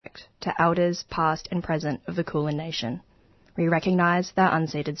to elders past and present of the Kulin Nation. We recognise their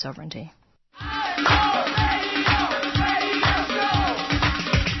unceded sovereignty.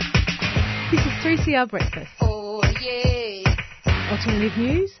 This is 3CR Breakfast. Oh, yeah. Alternative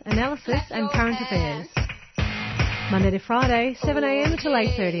news, analysis and current affairs. Monday to Friday, 7am till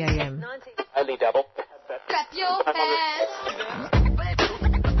 8:30am. Only double. Clap your hands.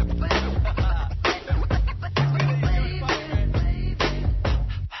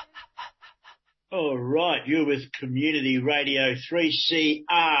 All right, you're with Community Radio 3CR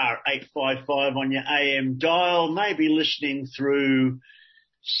 855 on your AM dial, maybe listening through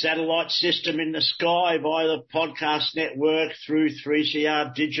satellite system in the sky via the podcast network, through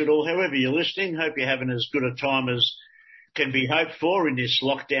 3CR Digital, however you're listening. Hope you're having as good a time as can be hoped for in this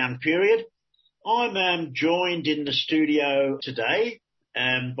lockdown period. I'm joined in the studio today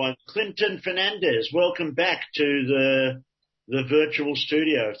by Clinton Fernandez. Welcome back to the virtual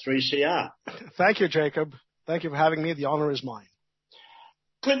studio of 3CR. Thank you, Jacob. Thank you for having me. The honour is mine.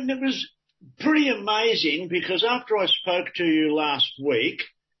 Clinton, it was pretty amazing because after I spoke to you last week,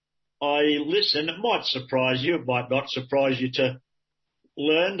 I listened. It might surprise you, it might not surprise you to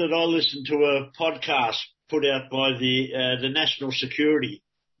learn that I listened to a podcast put out by the National Security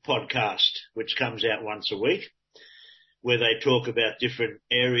Podcast, which comes out once a week, where they talk about different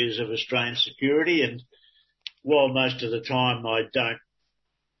areas of Australian security. And while most of the time I don't,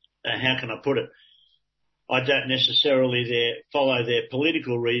 how can I put it? I don't necessarily follow their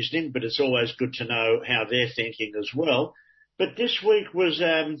political reasoning, but it's always good to know how they're thinking as well. But this week was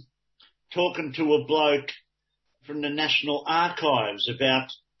talking to a bloke from the National Archives about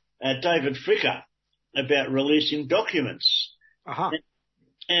David Fricker, about releasing documents. Uh-huh.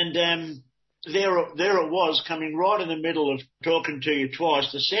 And there it was, coming right in the middle of talking to you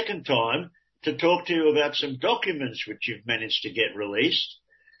twice, the second time, to talk to you about some documents which you've managed to get released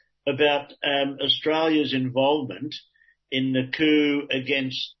about Australia's involvement in the coup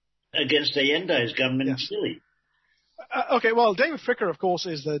against Allende's government in Chile. Okay, well, David Fricker, of course,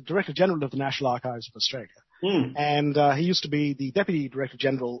 is the Director General of the National Archives of Australia. And he used to be the Deputy Director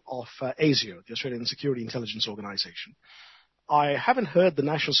General of ASIO, the Australian Security Intelligence Organisation. I haven't heard the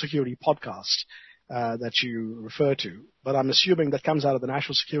National Security podcast that you refer to, but I'm assuming that comes out of the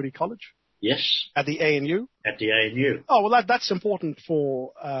National Security College? Yes. At the ANU? At the ANU. Oh, well, that's important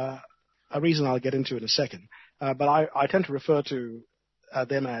for a reason I'll get into in a second. But I tend to refer to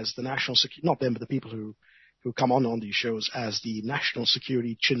them as the National Security, not them, but the people who come on these shows as the National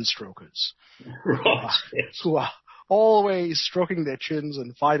Security Chin Strokers. Right. Yes. Who are always stroking their chins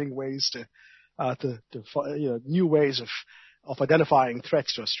and finding ways to new ways of identifying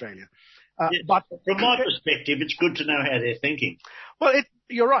threats to Australia. But from my perspective, it's good to know how they're thinking. Well,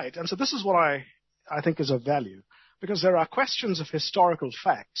 you're right. And so this is what I think is of value, because there are questions of historical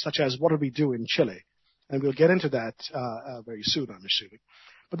facts, such as what did we do in Chile? And we'll get into that very soon, I'm assuming.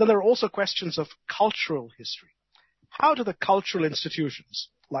 But then there are also questions of cultural history. How do the cultural institutions,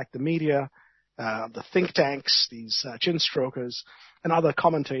 like the media, the think tanks, these chin strokers, and other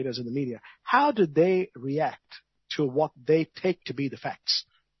commentators in the media, how do they react to what they take to be the facts?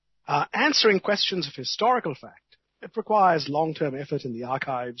 Answering questions of historical fact, it requires long-term effort in the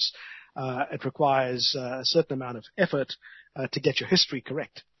archives. It requires a certain amount of effort to get your history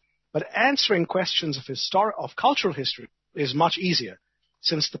correct. But answering questions of cultural history is much easier,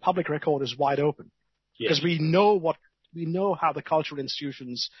 since the public record is wide open. Yes. Because we know how the cultural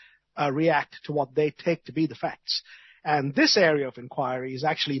institutions react to what they take to be the facts. And this area of inquiry is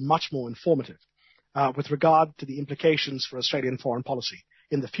actually much more informative with regard to the implications for Australian foreign policy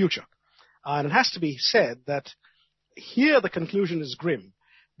in the future. And it has to be said that here the conclusion is grim,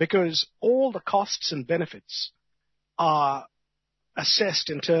 because all the costs and benefits are assessed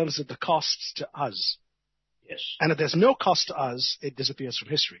in terms of the costs to us. Yes. And if there's no cost to us, it disappears from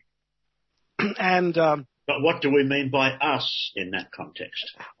history. And but what do we mean by us in that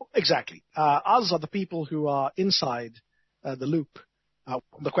context? Exactly. Us are the people who are inside the loop.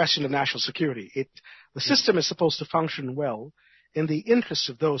 The question of national security. The system is supposed to function well in the interests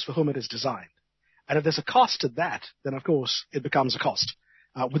of those for whom it is designed. And if there's a cost to that, then of course it becomes a cost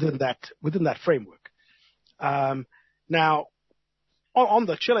within that framework. Now, on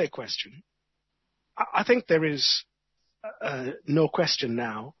the Chile question, I think there is no question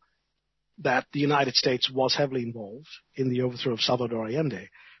now that the United States was heavily involved in the overthrow of Salvador Allende,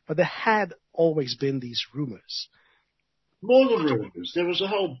 but there had always been these rumors. More than rumors. There was a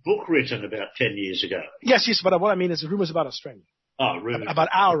whole book written about 10 years ago. Yes, but what I mean is the rumors about Australia. Oh, rumors. About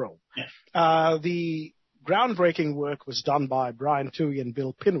our role. Yeah. The groundbreaking work was done by Brian Toohey and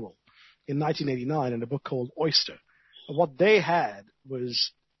Bill Pinwell in 1989 in a book called Oyster. And what they had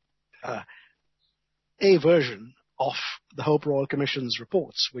was a version of the Hope Royal Commission's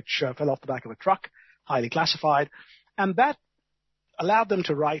reports, which fell off the back of a truck, highly classified, and that allowed them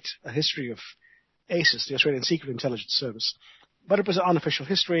to write a history of ASIS, the Australian Secret Intelligence Service. But it was an unofficial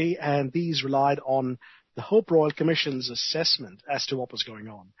history, and these relied on the Hope Royal Commission's assessment as to what was going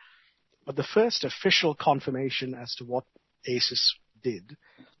on. But the first official confirmation as to what ASIS did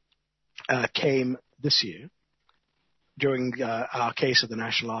came this year during our case of the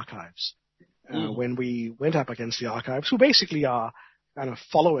National Archives, when we went up against the archives, who basically are kind of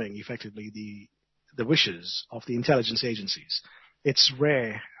following effectively the wishes of the intelligence agencies. It's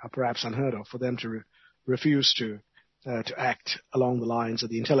rare, perhaps unheard of, for them to refuse to act along the lines that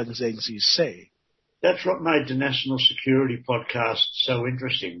the intelligence agencies say. That's what made the National Security podcast so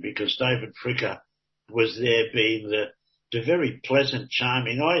interesting, because David Fricker was there being the very pleasant,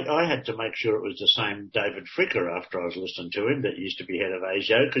 charming. I had to make sure it was the same David Fricker after I was listening to him that used to be head of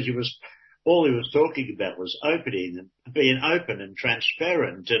ASIO, because all he was talking about was opening and being open and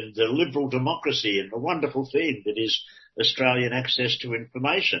transparent and the liberal democracy and the wonderful thing that is Australian access to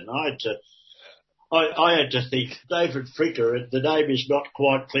information. I had to think, David Fricker, the name is not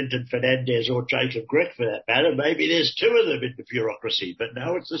quite Clinton Fernandez or Jacob Grech for that matter. Maybe there's two of them in the bureaucracy, but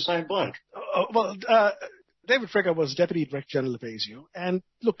no, it's the same bloke. David Fricker was Deputy Director General of ASIO. And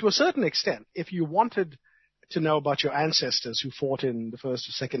look, to a certain extent, if you wanted to know about your ancestors who fought in the First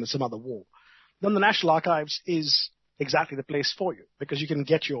or Second or some other war, then the National Archives is exactly the place for you, because you can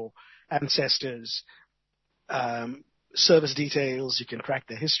get your ancestors' service details, you can crack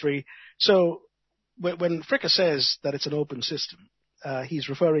their history. So when Fricker says that it's an open system, he's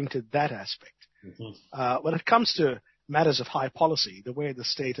referring to that aspect. Mm-hmm. When it comes to matters of high policy, the way the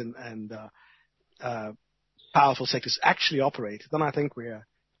state and powerful sectors actually operate, then I think we're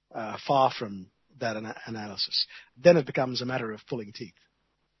far from that analysis. Then it becomes a matter of pulling teeth.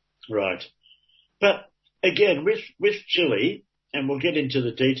 Right. But again, with Chile, and we'll get into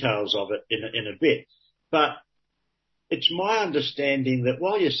the details of it in a bit, but it's my understanding that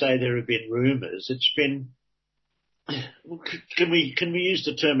while you say there have been rumours, it's been, can we use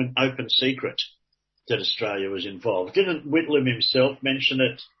the term an open secret that Australia was involved? Didn't Whitlam himself mention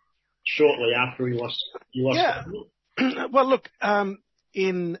it shortly after he lost? Yeah. Well, look,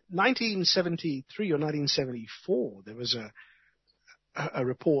 in 1973 or 1974, there was a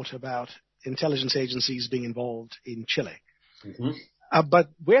report about intelligence agencies being involved in Chile. Mm-hmm. But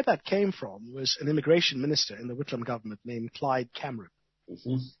where that came from was an immigration minister in the Whitlam government named Clyde Cameron.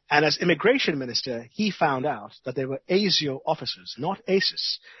 Mm-hmm. And as immigration minister, he found out that there were ASIO officers, not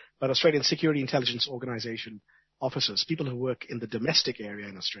ASIS, but Australian Security Intelligence Organization officers, people who work in the domestic area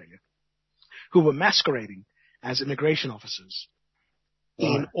in Australia, who were masquerading as immigration officers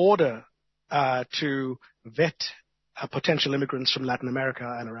in order to vet potential immigrants from Latin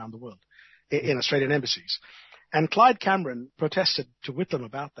America and around the world in Australian embassies. And Clyde Cameron protested to Whitlam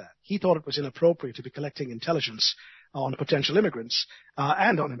about that. He thought it was inappropriate to be collecting intelligence on potential immigrants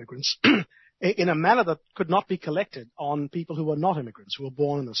and on immigrants in a manner that could not be collected on people who were not immigrants, who were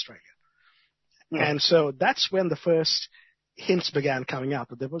born in Australia. Yeah. And so that's when the first hints began coming out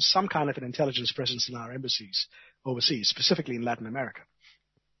that there was some kind of an intelligence presence in our embassies overseas, specifically in Latin America.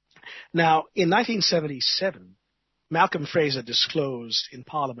 Now, in 1977, Malcolm Fraser disclosed in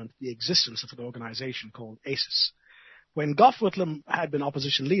Parliament the existence of an organization called ASIS. When Gough Whitlam had been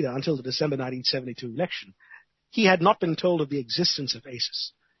opposition leader until the December 1972 election, he had not been told of the existence of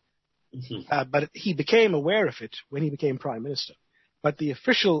ASIS. Mm-hmm. But he became aware of it when he became Prime Minister. But the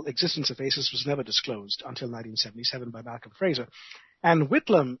official existence of ASIS was never disclosed until 1977 by Malcolm Fraser. And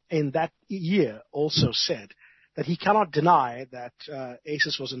Whitlam in that year also said that he cannot deny that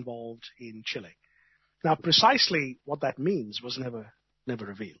ASIS was involved in Chile. Now, precisely what that means was never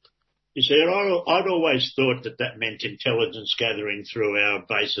revealed. You see, I'd always thought that meant intelligence gathering through our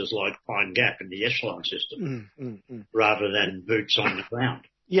bases like Pine Gap in the Echelon system, rather than boots on the ground.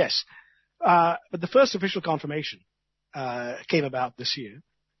 Yes. But the first official confirmation came about this year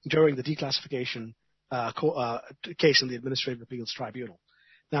during the declassification case in the Administrative Appeals Tribunal.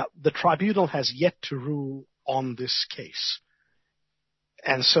 Now, the tribunal has yet to rule on this case.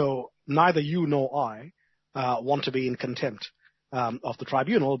 And so neither you nor I want to be in contempt of the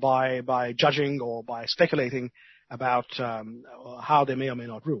tribunal by judging or by speculating about how they may or may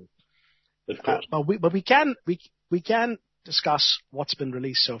not rule. Of course. But we can discuss what's been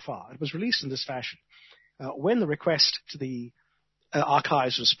released so far. It was released in this fashion. When the request to the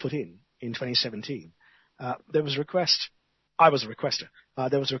archives was put in 2017, there was a request. I was a requester.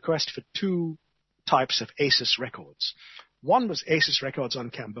 There was a request for two types of ASIS records. One was ASIS records on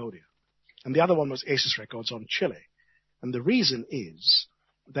Cambodia, and the other one was ASIS records on Chile. And the reason is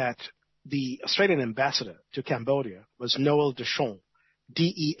that the Australian ambassador to Cambodia was Noel Deschamps,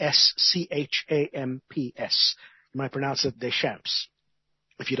 Deschamps. You might pronounce it Deschamps,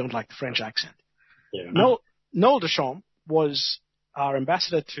 if you don't like the French accent. Yeah. Noel Deschamps was our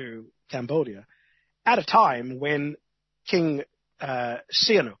ambassador to Cambodia at a time when King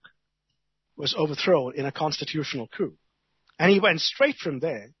Sihanouk was overthrown in a constitutional coup. And he went straight from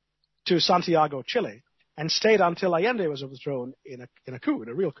there to Santiago, Chile, and stayed until Allende was overthrown in a coup, in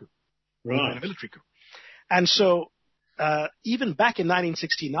a real coup, Right. in a military coup. And so even back in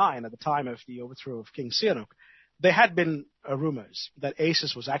 1969, at the time of the overthrow of King Sihanouk, there had been rumors that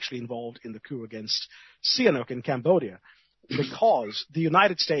ACES was actually involved in the coup against Sihanouk in Cambodia because the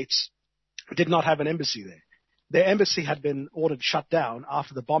United States did not have an embassy there. Their embassy had been ordered shut down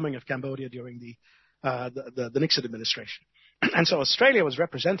after the bombing of Cambodia during the Nixon administration. And so Australia was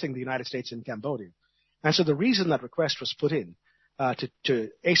representing the United States in Cambodia. And so the reason that request was put in to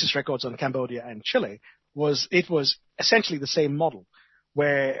ACES records on Cambodia and Chile was it was essentially the same model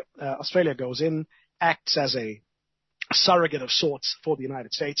where Australia goes in, acts as a surrogate of sorts for the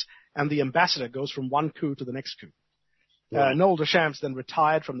United States, and the ambassador goes from one coup to the next coup. Right. Noel Deschamps then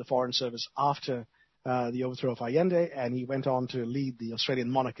retired from the Foreign Service after the overthrow of Allende, and he went on to lead the Australian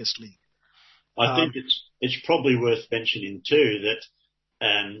Monarchist League. I think it's probably worth mentioning too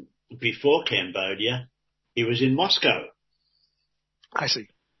that before Cambodia, he was in Moscow. I see.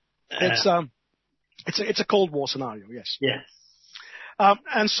 It's a Cold War scenario, yes. Yeah.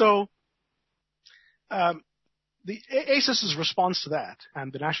 And so the ACES's response to that,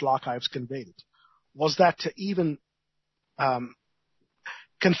 and the National Archives conveyed it, was that to even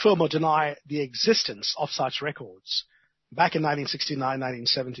confirm or deny the existence of such records back in 1969,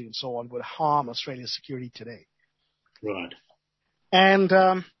 1970, and so on would harm Australia's security today. Right. And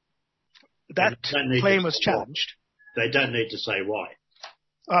that claim was challenged. They don't need to say why.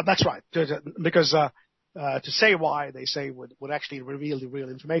 That's right, because to say why, they say, would actually reveal the real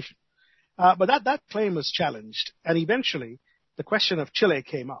information. But that claim was challenged, and eventually the question of Chile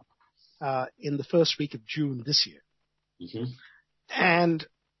came up in the first week of June this year. Mm-hmm. And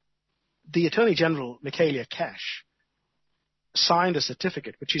the Attorney General, Michaelia Cash, signed a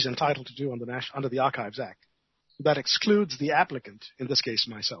certificate, which she's entitled to do under the Archives Act, that excludes the applicant, in this case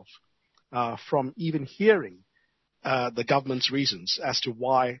myself, from even hearing the government's reasons as to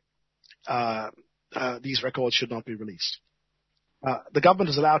why these records should not be released. The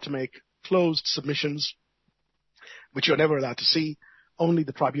government is allowed to make closed submissions, which you're never allowed to see. Only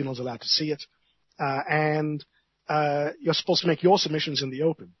the tribunal is allowed to see it. And you're supposed to make your submissions in the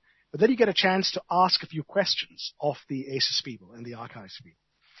open. But then you get a chance to ask a few questions of the ACES people and the archives people.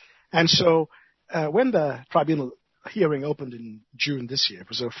 And so when the tribunal hearing opened in June this year, it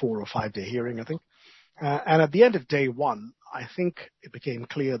was a 4 or 5 day hearing, I think. And at the end of day one, I think it became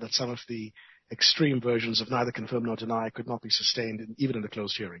clear that some of the extreme versions of neither confirm nor deny could not be sustained even in the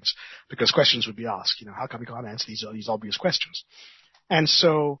closed hearings, because questions would be asked, how come we can't answer these obvious questions? And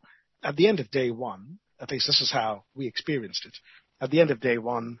so at the end of day one, at least this is how we experienced it, at the end of day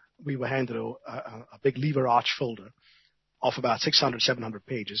one, we were handed a big lever arch folder of about 600, 700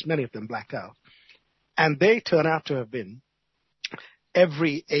 pages, many of them blacked out. And they turn out to have been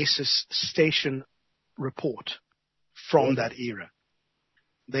every ACES station report from that era.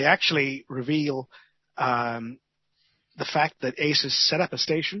 They actually reveal the fact that ACES set up a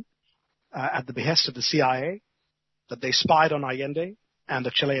station at the behest of the CIA, that they spied on Allende and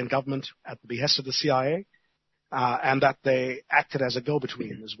the Chilean government at the behest of the CIA, and that they acted as a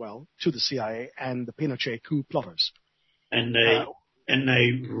go-between as well to the CIA and the Pinochet coup plotters. And they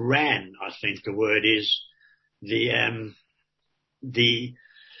ran, I think the word is, the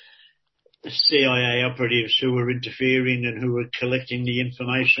CIA operatives who were interfering and who were collecting the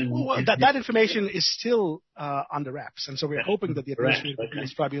information. Well, that information is still under wraps, and so we're hoping that the Administrative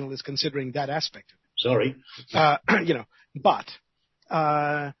Appeals Tribunal is considering that aspect of it. Sorry. But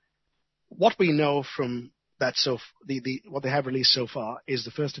what we know from that, what they have released so far is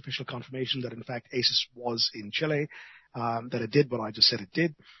the first official confirmation that in fact ACES was in Chile, that it did what I just said it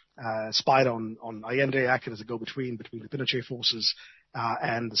did, spied on Allende, acted as a go-between between the Pinochet forces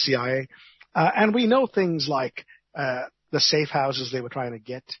and the CIA. And we know things like the safe houses they were trying to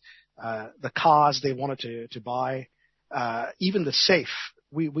get, the cars they wanted to buy, even the safe.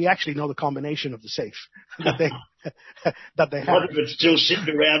 We actually know the combination of the safe that they that they have. One of it's still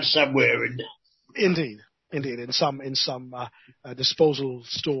sitting around somewhere. Indeed, in some disposal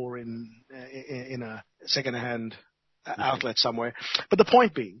store in a second-hand outlet somewhere. But the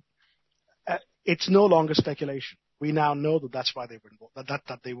point being, it's no longer speculation. We now know that that's why they were involved,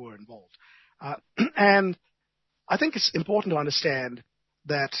 that they were involved. And I think it's important to understand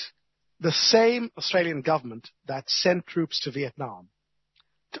that the same Australian government that sent troops to Vietnam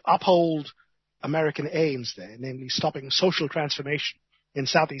to uphold American aims there, namely stopping social transformation in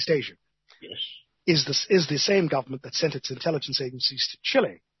Southeast Asia, Yes. is the same government that sent its intelligence agencies to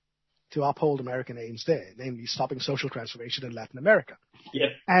Chile to uphold American aims there, namely stopping social transformation in Latin America. Yep.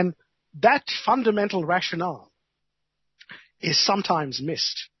 And that fundamental rationale is sometimes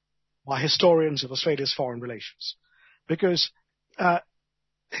missed by historians of Australia's foreign relations, because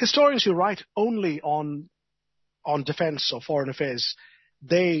historians who write only on defense or foreign affairs,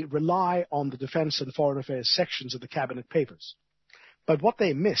 they rely on the defense and foreign affairs sections of the cabinet papers. But what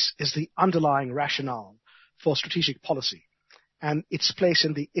they miss is the underlying rationale for strategic policy and its place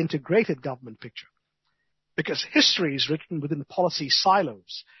in the integrated government picture. Because history is written within policy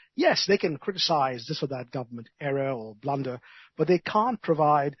silos. Yes, they can criticize this or that government error or blunder, but they can't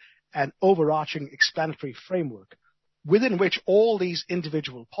provide an overarching explanatory framework within which all these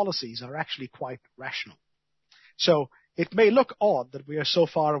individual policies are actually quite rational. So it may look odd that we are so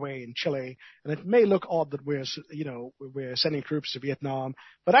far away in Chile, and it may look odd that we're sending troops to Vietnam,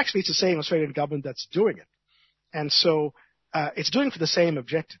 but actually it's the same Australian government that's doing it. And so it's doing for the same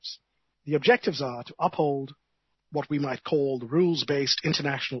objectives. The objectives are to uphold what we might call the rules-based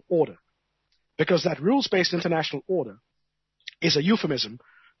international order, because that rules-based international order is a euphemism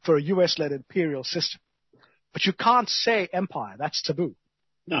for a US-led imperial system. But you can't say empire. That's taboo.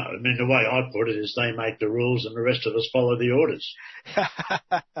 No, I mean, the way I put it is they make the rules and the rest of us follow the orders.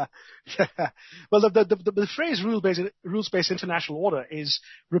 Well, the phrase rules-based international order is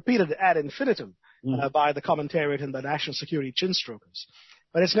repeated ad infinitum by the commentariat and the national security chinstrokers.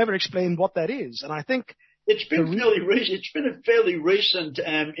 But it's never explained what that is. And I think it's been it's been a fairly recent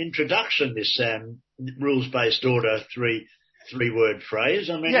introduction, this rules-based order three-word phrase.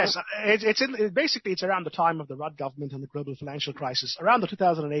 I mean, yes, basically it's around the time of the Rudd government and the global financial crisis, around the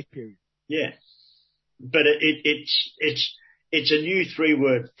 2008 period. Yeah, but it's a new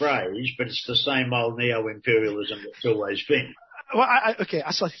three-word phrase, but it's the same old neo-imperialism that's always been. Well, okay,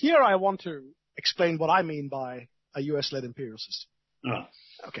 so here I want to explain what I mean by a US-led imperial system. Oh.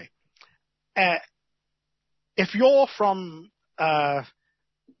 Okay. If you're from the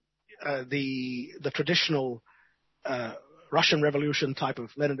traditional Russian Revolution type of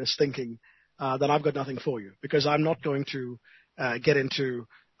Leninist thinking, then I've got nothing for you, because I'm not going to get into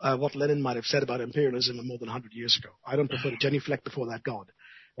what Lenin might have said about imperialism more than 100 years ago. I don't prefer to genuflect before that god.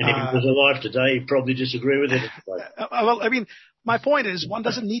 And if he was alive today, he'd probably disagree with it. Well, I mean, my point is one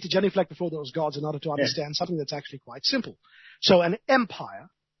doesn't need to genuflect before those gods in order to understand something that's actually quite simple. So an empire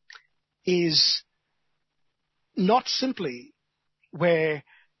is not simply where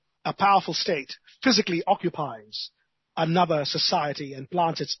a powerful state physically occupies another society and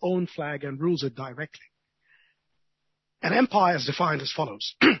plants its own flag and rules it directly. An empire is defined as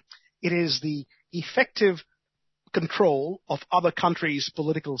follows. It is the effective control of other countries'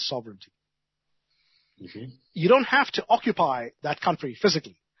 political sovereignty. Mm-hmm. You don't have to occupy that country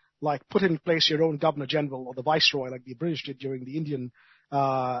physically, like put in place your own governor general or the viceroy, like the British did during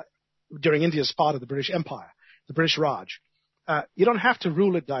during India's part of the British Empire, the British Raj. You don't have to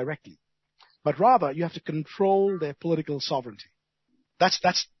rule it directly, but rather you have to control their political sovereignty. That's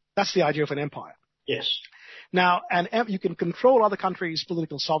the idea of an empire. Yes. Now, you can control other countries'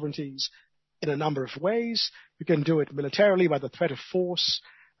 political sovereignties in a number of ways. You can do it militarily by the threat of force.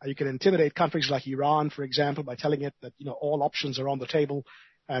 You can intimidate countries like Iran, for example, by telling it that, all options are on the table.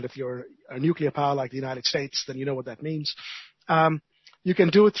 And if you're a nuclear power like the United States, then you know what that means. You can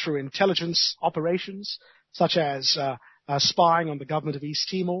do it through intelligence operations, such as spying on the government of East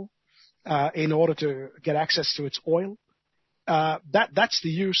Timor in order to get access to its oil. That's the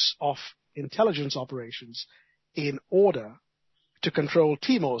use of intelligence operations in order to control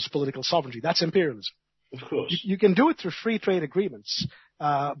Timor's political sovereignty. That's imperialism. Of course. You can do it through free trade agreements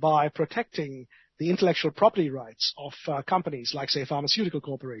by protecting the intellectual property rights of companies like, say, pharmaceutical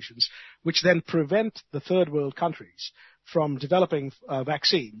corporations, which then prevent the third world countries from developing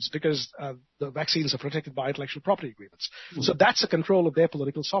vaccines because the vaccines are protected by intellectual property agreements. Mm-hmm. So that's a control of their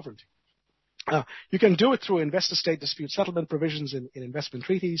political sovereignty. You can do it through investor-state dispute settlement provisions in investment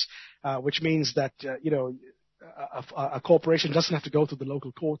treaties, which means that, a corporation doesn't have to go through the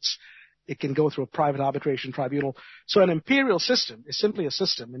local courts. It can go through a private arbitration tribunal. So an imperial system is simply a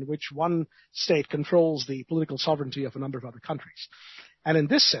system in which one state controls the political sovereignty of a number of other countries. And in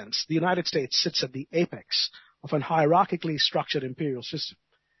this sense, the United States sits at the apex of an hierarchically structured imperial system.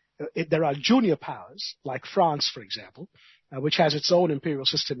 There are junior powers, like France, for example, which has its own imperial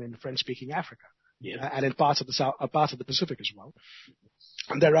system in French-speaking Africa, and in parts of the Pacific as well.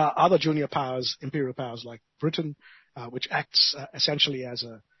 And there are other junior powers, imperial powers like Britain, which acts essentially as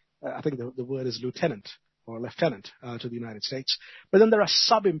I think the word is lieutenant or lieutenant to the United States. But then there are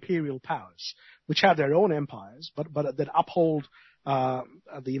sub-imperial powers, which have their own empires, but that uphold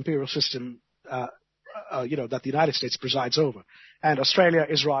the imperial system, that the United States presides over. And Australia,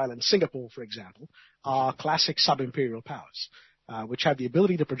 Israel, and Singapore, for example, are classic sub-imperial powers, which have the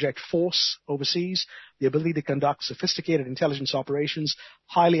ability to project force overseas, the ability to conduct sophisticated intelligence operations,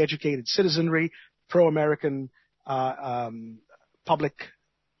 highly educated citizenry, pro-American public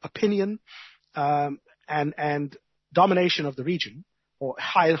opinion, and domination of the region, or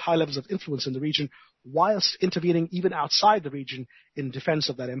high levels of influence in the region, whilst intervening even outside the region in defense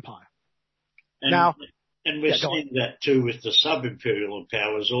of that empire. And we're seeing that too with the sub-imperial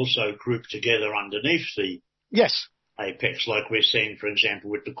powers also grouped together underneath the apex, like we're seeing, for example,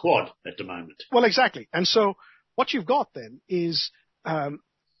 with the Quad at the moment. Well, exactly. And so what you've got then is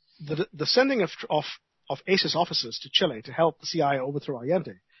the sending of ACES officers to Chile to help the CIA overthrow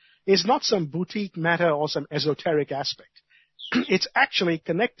Allende is not some boutique matter or some esoteric aspect. It's actually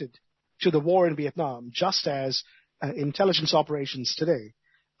connected to the war in Vietnam, just as intelligence operations today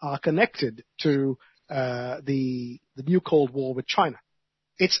are connected to the new Cold War with China.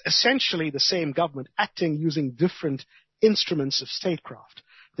 It's essentially the same government acting using different instruments of statecraft.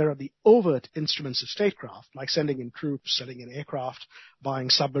 There are the overt instruments of statecraft, like sending in troops, sending in aircraft, buying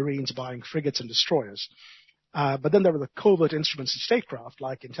submarines, buying frigates and destroyers. But then there are the covert instruments of statecraft,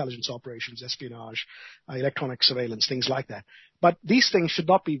 like intelligence operations, espionage, electronic surveillance, things like that. But these things should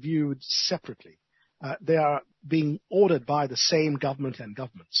not be viewed separately. They are being ordered by the same government and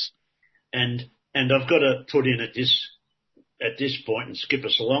governments. And I've got to put in at this point and skip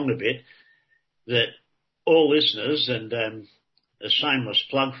us along a bit that all listeners, and a shameless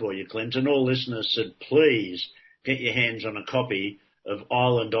plug for you, Clinton, all listeners should please get your hands on a copy of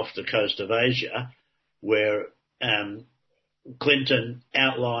Island Off the Coast of Asia, where Clinton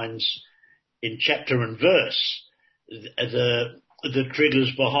outlines in chapter and verse the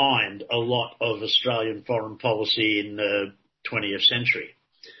triggers behind a lot of Australian foreign policy in the 20th century.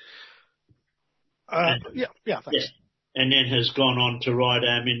 Thanks. Yeah. And then has gone on to write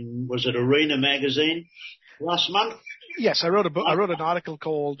in, was it Arena magazine last month? Yes, I wrote an article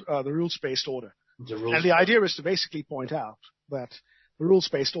called The Rules-Based Order. And the idea is to basically point out that the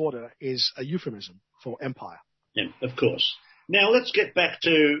rules-based order is a euphemism for empire. Yeah, of course. Now let's get back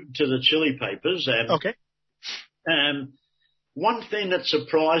to the Chile papers. Okay. One thing that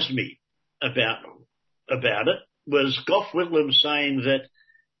surprised me about it was Gough Whitlam saying that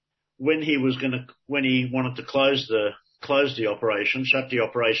when he wanted to close the operation, shut the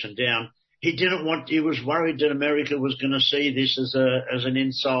operation down, he was worried that America was going to see this as an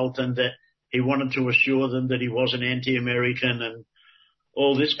insult, and that he wanted to assure them that he wasn't anti-American and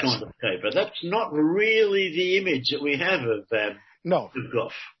all this kind of paper. That's not really the image that we have of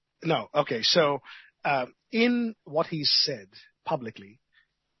Gough. No. Okay. So, in what he said publicly,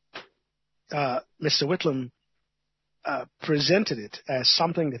 Mr. Whitlam presented it as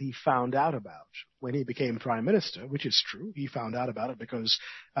something that he found out about when he became prime minister, which is true. He found out about it because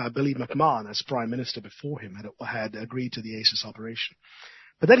Billy McMahon, as prime minister before him, had agreed to the ACES operation.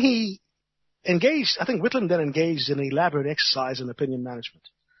 But then Whitlam then engaged in an elaborate exercise in opinion management.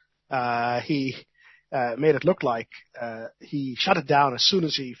 He made it look like he shut it down as soon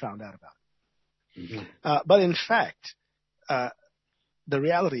as he found out about it. Mm-hmm. But in fact, the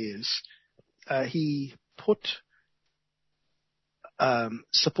reality is he put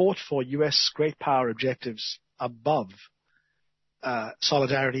support for U.S. great power objectives above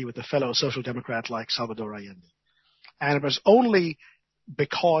solidarity with a fellow social democrat like Salvador Allende. And it was only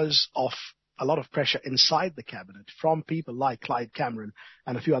because of a lot of pressure inside the cabinet from people like Clyde Cameron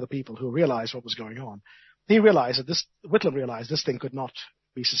and a few other people who realized what was going on. Whitlam realized this thing could not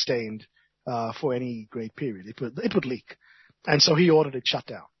be sustained for any great period. It would leak. And so he ordered it shut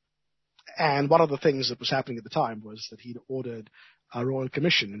down. And one of the things that was happening at the time was that he'd ordered a Royal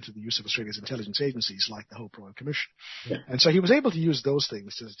Commission into the use of Australia's intelligence agencies, like the Hope Royal Commission. Yeah. And so he was able to use those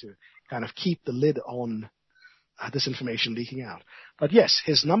things to kind of keep the lid on this information leaking out. But yes,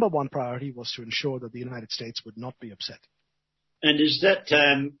 his number one priority was to ensure that the United States would not be upset. And is that,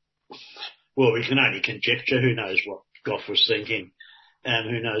 well, we can only conjecture. Who knows what Gough was thinking, and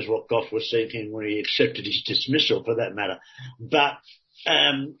who knows what Gough was thinking when he accepted his dismissal, for that matter. But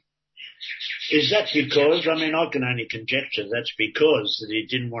is that because, I can only conjecture that's because that he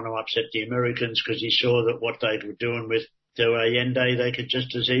didn't want to upset the Americans, because he saw that what they were doing with Allende, they could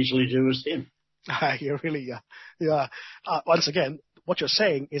just as easily do as him. You're really, once again, what you're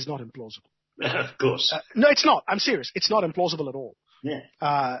saying is not implausible. Of course. No, it's not. I'm serious. It's not implausible at all. Yeah.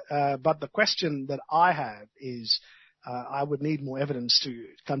 But the question that I have is, I would need more evidence to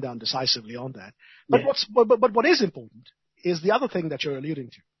come down decisively on that. But what is important is the other thing that you're alluding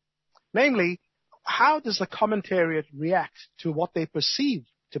to. Namely, how does the commentariat react to what they perceive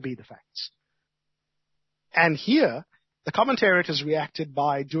to be the facts? And here, the commentariat has reacted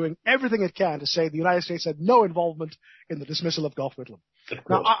by doing everything it can to say the United States had no involvement in the dismissal of Gough Whitlam.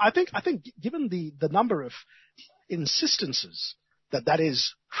 Now, I think given the number of insistences that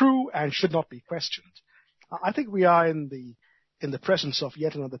is true and should not be questioned, I think we are in the presence of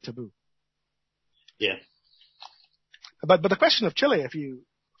yet another taboo. Yeah. But the question of Chile, if you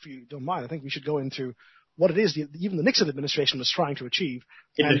don't mind, I think we should go into what it is even the Nixon administration was trying to achieve.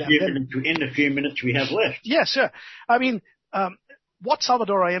 In the few minutes we have left. Yes, sir. I mean, what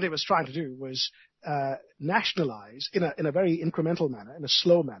Salvador Allende was trying to do was nationalize in a very incremental manner, in a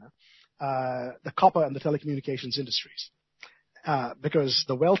slow manner, the copper and the telecommunications industries, because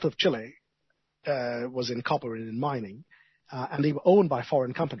the wealth of Chile was in copper and in mining, and they were owned by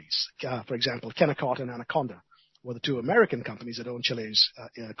foreign companies. For example, Kennecott and Anaconda were the two American companies that owned Chile's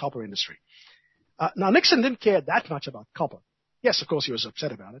copper industry. Now, Nixon didn't care that much about copper. Yes, of course, he was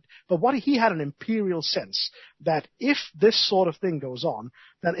upset about it. But he had an imperial sense that if this sort of thing goes on,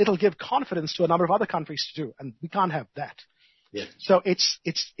 then it'll give confidence to a number of other countries to do, and we can't have that. Yeah. So it's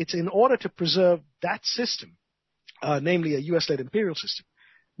in order to preserve that system, namely a U.S.-led imperial system,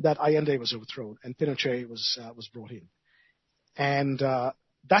 that Allende was overthrown and Pinochet was brought in, and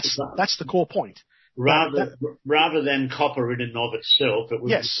that's the core point. Rather than copper in and of itself, it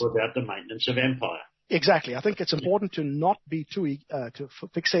was about the maintenance of empire. Exactly. I think it's important to not be too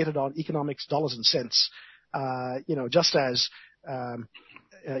fixated on economics, dollars and cents. Just as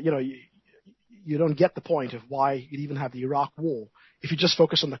you don't get the point of why you even have the Iraq War if you just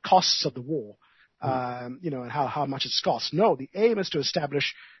focus on the costs of the war, and how much it's cost. No, the aim is to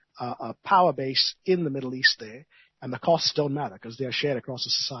establish a power base in the Middle East there, and the costs don't matter because they are shared across the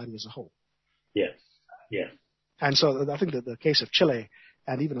society as a whole. Yeah, yeah. And so I think that the case of Chile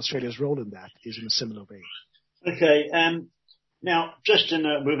and even Australia's role in that is in a similar vein. Okay. Now,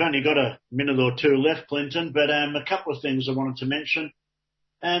 we've only got a minute or two left, Clinton, but a couple of things I wanted to mention.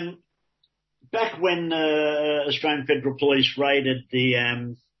 Back when Australian Federal Police raided the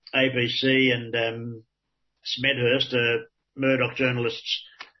ABC and Smethurst, Murdoch journalists'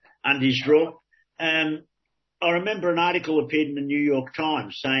 undies drawer, I remember an article appeared in the New York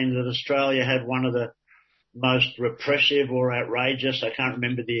Times saying that Australia had one of the most repressive or outrageous, I can't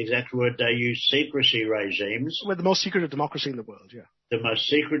remember the exact word they used, secrecy regimes. We're the most secretive democracy in the world, yeah. The most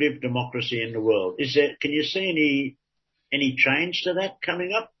secretive democracy in the world. Can you see any change to that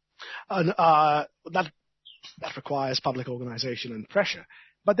coming up? That requires public organization and pressure.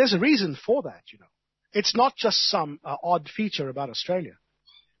 But there's a reason for that, It's not just some odd feature about Australia.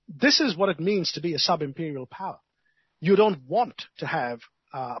 This is what it means to be a sub-imperial power. You don't want to have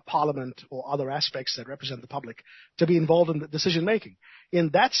Parliament or other aspects that represent the public to be involved in the decision-making. In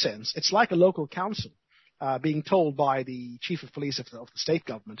that sense, it's like a local council being told by the chief of police of the state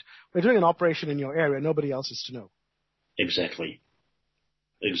government, we're doing an operation in your area, nobody else is to know. Exactly.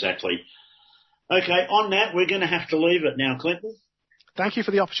 Okay, on that, we're going to have to leave it now, Clinton. Thank you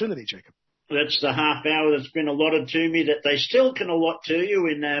for the opportunity, Jacob. That's the half hour that's been allotted to me that they still can allot to you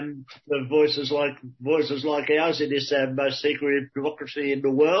in the voices like ours in this most secretive democracy in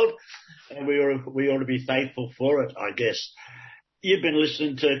the world, and we ought to be thankful for it, I guess. You've been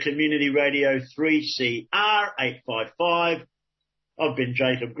listening to Community Radio 3CR 855. I've been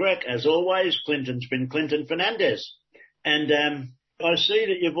Jacob Grech, as always. Clinton's been Clinton Fernandez, and I see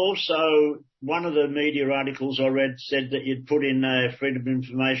that you've also, one of the media articles I read said that you'd put in freedom of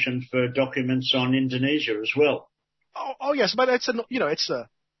information for documents on Indonesia as well. Oh yes, but it's a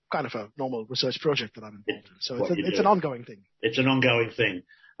kind of a normal research project that I'm involved in. So it's an ongoing thing. It's an ongoing thing.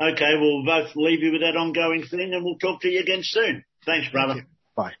 Okay, we'll both leave you with that ongoing thing and we'll talk to you again soon. Thanks, brother. Thank you.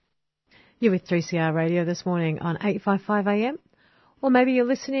 Bye. You're with 3CR Radio this morning on 855 AM. Or maybe you're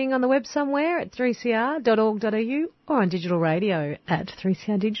listening on the web somewhere at 3cr.org.au or on digital radio at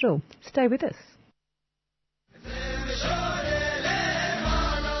 3CR Digital. Stay with us.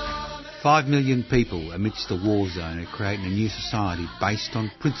 5 million people amidst the war zone are creating a new society based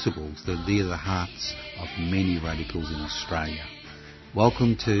on principles that are dear to the hearts of many radicals in Australia.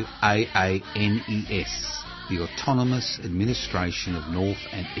 Welcome to AANES, the Autonomous Administration of North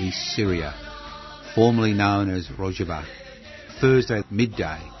and East Syria, formerly known as Rojava. Thursday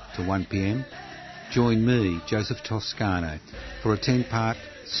midday to 1 p.m, join me, Joseph Toscano, for a 10-part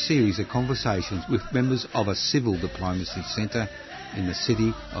series of conversations with members of a civil diplomacy centre in the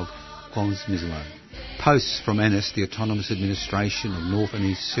city of Qonzmislou. Posts from Anis, the Autonomous Administration of North and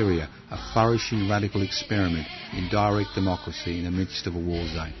East Syria, a flourishing radical experiment in direct democracy in the midst of a war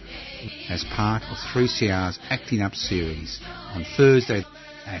zone, as part of 3CR's Acting Up series on Thursday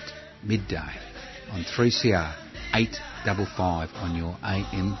at midday on 3CR 855 on your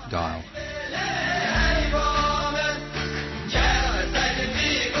AM dial.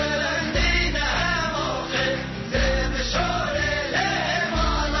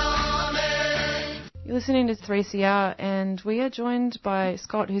 You're listening to 3CR, and we are joined by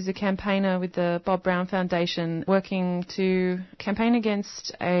Scott, who's a campaigner with the Bob Brown Foundation, working to campaign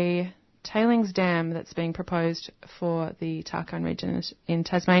against a tailings dam that's being proposed for the Tarkine region in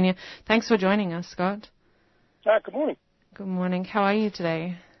Tasmania. Thanks for joining us, Scott. Good morning. Good morning. How are you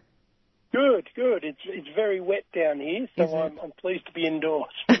today? Good. It's very wet down here, so I'm pleased to be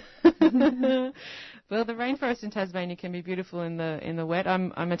indoors. Well, the rainforest in Tasmania can be beautiful in the wet.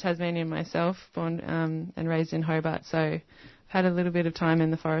 I'm a Tasmanian myself, born and raised in Hobart, so I've had a little bit of time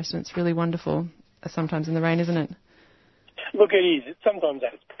in the forest, and it's really wonderful. Sometimes in the rain, isn't it? Look, it is. It's sometimes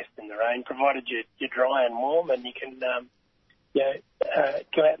at its best in the rain, provided you're dry and warm, and you can go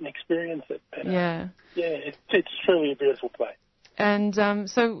out and experience it. But, it's truly a beautiful place. And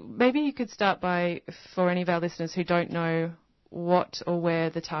so maybe you could start by, for any of our listeners who don't know what or where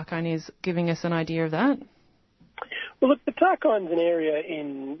the Tarkine is, giving us an idea of that. Well, look, the Tarkine's an area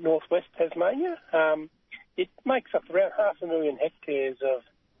in northwest Tasmania. It makes up around 500,000 hectares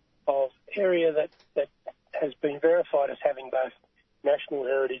of area that has been verified as having both national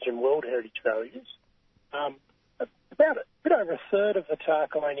heritage and world heritage values. About a bit over a third of the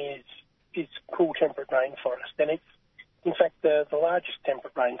Tarkine is cool temperate rainforest, and it's in fact the largest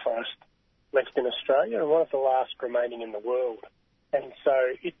temperate rainforest left in Australia and one of the last remaining in the world. And so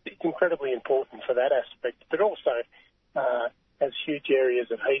it's incredibly important for that aspect, but also has huge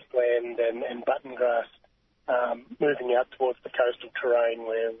areas of heathland and button grass moving out towards the coastal terrain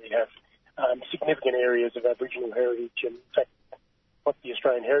where we have significant areas of Aboriginal heritage. And in fact, what the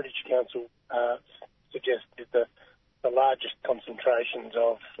Australian Heritage Council suggests is the largest concentrations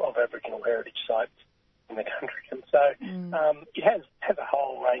of Aboriginal heritage sites in the country. And so it has a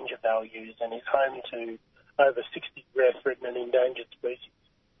whole range of values and is home to over 60 rare, threatened and endangered species.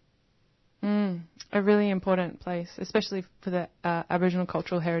 A really important place, especially for the Aboriginal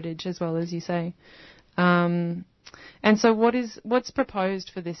cultural heritage as well, as you say. And so what's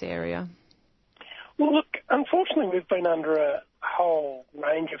proposed for this area? Well, look, unfortunately we've been under a whole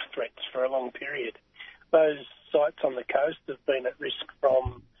range of threats for a long period. Those sites on the coast have been at risk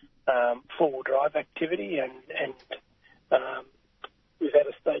from four-wheel drive activity, and we've had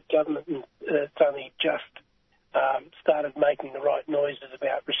a state government that's only just started making the right noises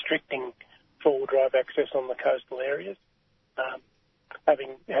about restricting four-wheel drive access on the coastal areas,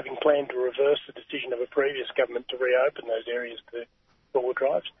 having planned to reverse the decision of a previous government to reopen those areas to four-wheel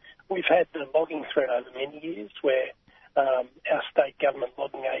drives. We've had the logging threat over many years where our state government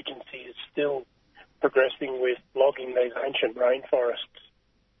logging agency is still progressing with logging these ancient rainforests,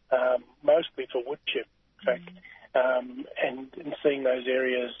 mostly for wood chip, in fact, and seeing those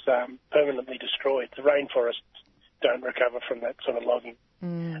areas permanently destroyed. The rainforests don't recover from that sort of logging.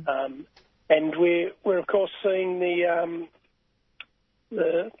 And we're of course seeing the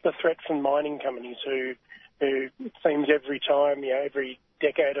threat from mining companies who it seems every time, every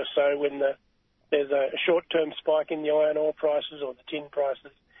decade or so, when there's a short-term spike in the iron ore prices or the tin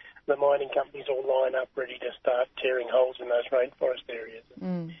prices, the mining companies all line up ready to start tearing holes in those rainforest areas.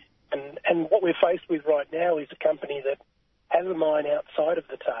 And what we're faced with right now is a company that has a mine outside of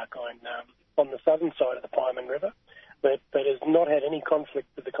the Tarkine, on the southern side of the Pieman River, but has not had any conflict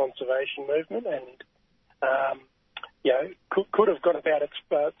with the conservation movement, and could have gone about its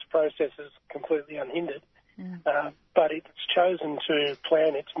processes completely unhindered. But it's chosen to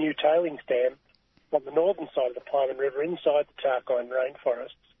plan its new tailings dam on the northern side of the Pieman River inside the Tarkine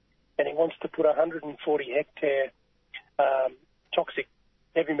rainforests, and it wants to put a 140-hectare toxic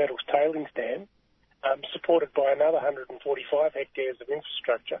heavy metals tailings dam, supported by another 145 hectares of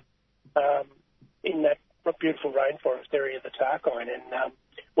infrastructure in that beautiful rainforest area of the Tarkine. And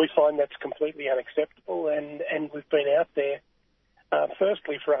we find that's completely unacceptable, and we've been out there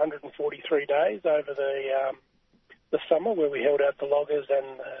firstly for 143 days over the summer, where we held out the loggers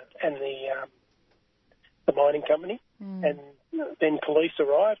and the mining company, and then police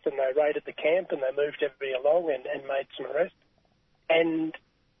arrived and they raided the camp and they moved everybody along and made some arrests. And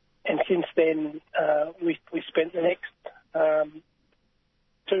since then, we spent the next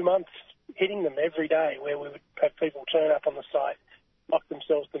 2 months hitting them every day, where we would have people turn up on the site, lock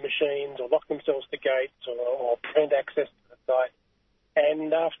themselves to machines or lock themselves to gates or prevent access to the site.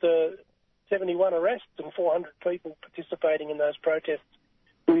 And after 71 arrests and 400 people participating in those protests,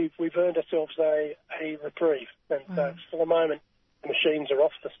 we've earned ourselves a reprieve. And so for the moment, the machines are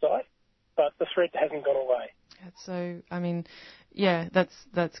off the site, but the threat hasn't gone away. So, I mean, yeah,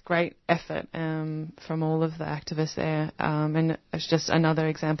 that's great effort from all of the activists there, and it's just another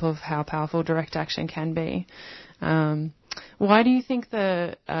example of how powerful direct action can be. Why do you think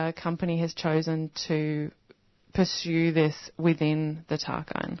the company has chosen to pursue this within the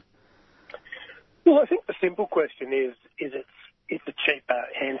Tarkine? Well, I think the simple question is it's a cheaper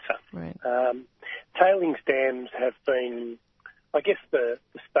answer. Right. Tailings dams have been, I guess, the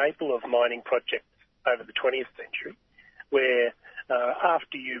staple of mining projects over the 20th century, where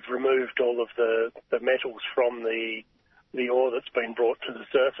after you've removed all of the metals from the ore that's been brought to the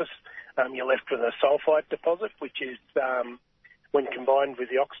surface, you're left with a sulphide deposit, which is, when combined with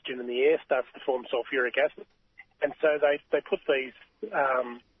the oxygen in the air, starts to form sulfuric acid. And so they put these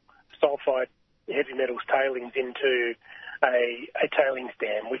sulphide heavy metals tailings into a tailings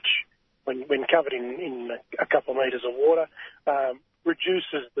dam, which, when covered in a couple of metres of water,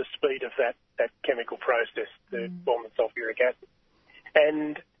 reduces the speed of that chemical process to form the sulfuric acid.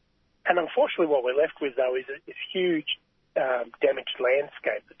 And unfortunately what we're left with, though, is this huge damaged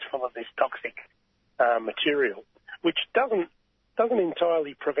landscape that's full of this toxic material, which doesn't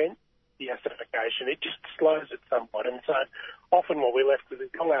entirely prevent the acidification. It just slows it somewhat. And so often what we're left with is,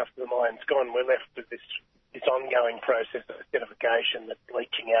 long after the mine's gone, we're left with this ongoing process of acidification that's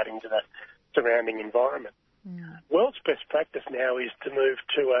leaching out into the surrounding environment. World's best practice now is to move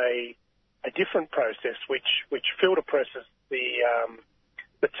to a different process, which filter presses the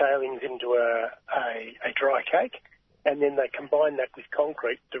tailings into a dry cake, and then they combine that with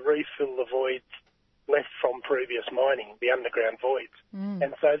concrete to refill the voids left from previous mining, the underground voids.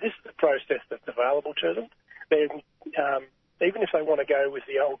 And so this is the process that's available to them. Even if they want to go with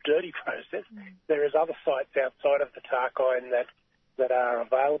the old dirty process, there is other sites outside of the Tarkine that are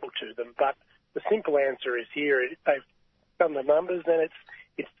available to them. But the simple answer is here. They've done the numbers, and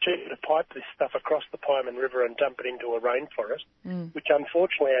it's cheaper to pipe this stuff across the Pieman River and dump it into a rainforest, which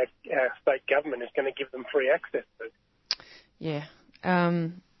unfortunately our state government is going to give them free access to. Yeah.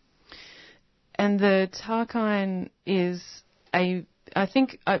 And the Tarkine is I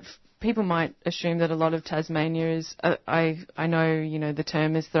think people might assume that a lot of Tasmania is, I know, the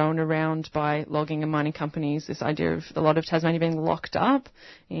term is thrown around by logging and mining companies, this idea of a lot of Tasmania being locked up,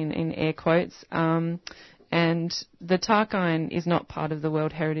 in air quotes. And the Tarkine is not part of the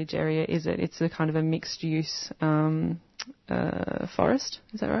World Heritage Area, is it? It's a kind of a mixed-use forest,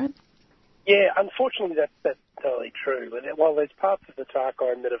 is that right? Yeah, unfortunately that's totally true. While there's parts of the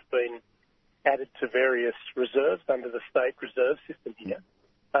Tarkine that have been added to various reserves under the state reserve system here,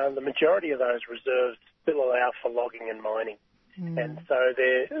 the majority of those reserves still allow for logging and mining. And so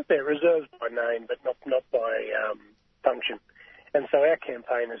they're reserves by name, but not by function. And so our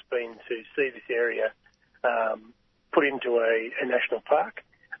campaign has been to see this area put into a national park,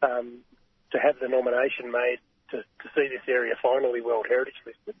 to have the nomination made to see this area finally World Heritage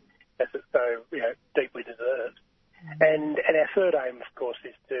listed, as it so deeply deserves. And our third aim, of course,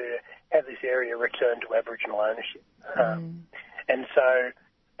 is to have this area returned to Aboriginal ownership. And so,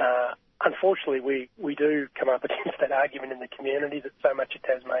 unfortunately, we do come up against that argument in the community that so much of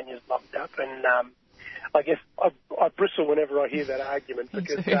Tasmania is locked up. And I guess I bristle whenever I hear that argument,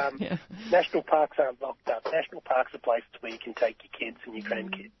 because national parks aren't locked up. National parks are places where you can take your kids and your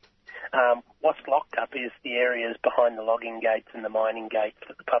grandkids. What's locked up is the areas behind the logging gates and the mining gates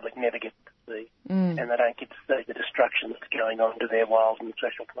that the public never gets to see, and they don't get to see the destruction that's going on to their wild and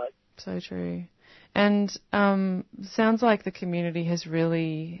special place. So true. And sounds like the community has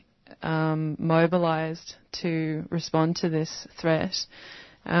really mobilised to respond to this threat.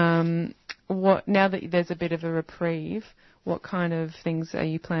 Now that there's a bit of a reprieve, what kind of things are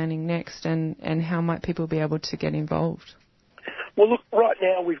you planning next, and how might people be able to get involved? Well, look, right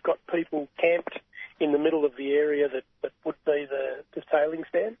now we've got people camped in the middle of the area that would be the tailings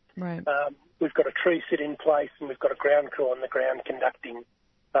dam. Right. We've got a tree sit in place, and we've got a ground crew on the ground conducting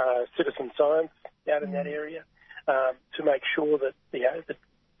citizen science out in that area to make sure that the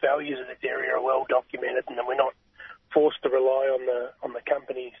values of this area are well documented, and that we're not forced to rely on the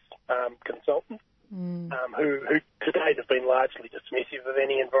company's consultants, who to date have been largely dismissive of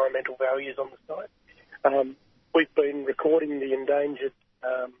any environmental values on the site. We've been recording the endangered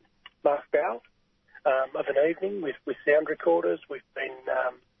musk owl of an evening with sound recorders. We've been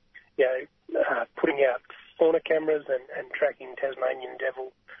putting out fauna cameras and tracking Tasmanian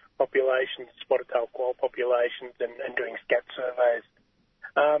devil populations, spotted tail quail populations, and doing scat surveys.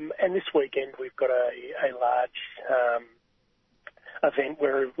 And this weekend we've got a large event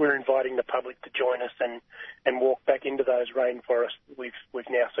where we're inviting the public to join us and walk back into those rainforests. We've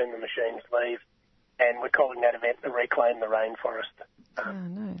now seen the machines leave, and we're calling that event the Reclaim the Rainforest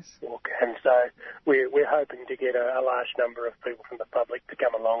nice. walk. And so we're hoping to get a large number of people from the public to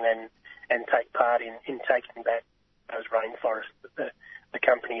come along and take part in taking back those rainforests that the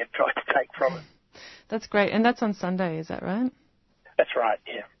company had tried to take from us. That's great. And that's on Sunday, is that right? That's right,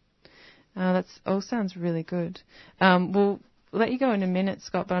 yeah. That all sounds really good. We'll let you go in a minute,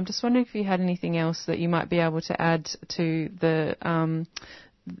 Scott, but I'm just wondering if you had anything else that you might be able to add to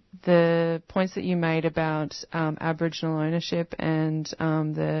the points that you made about Aboriginal ownership and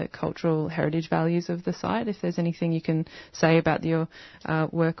the cultural heritage values of the site. If there's anything you can say about your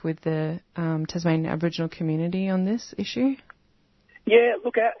work with the Tasmanian Aboriginal community on this issue. Yeah,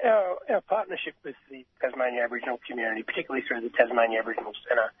 look, our partnership with the Tasmanian Aboriginal community, particularly through the Tasmanian Aboriginal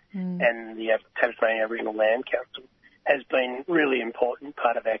Centre and the Tasmanian Aboriginal Land Council, has been a really important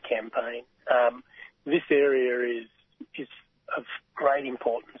part of our campaign. This area is of great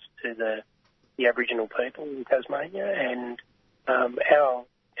importance to the Aboriginal people in Tasmania, and our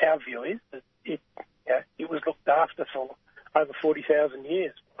view is that it was looked after for over 40,000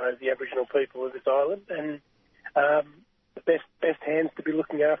 years by the Aboriginal people of this island, and the best hands to be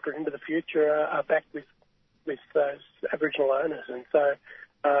looking after it into the future are back with those Aboriginal owners. And so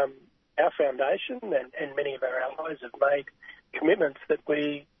our foundation and many of our allies have made commitments that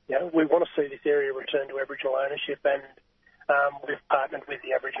we want to see this area return to Aboriginal ownership, and we've partnered with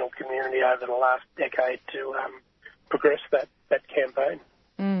the Aboriginal community over the last decade to progress that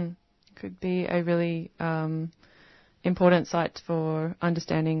campaign. Could be a really important site for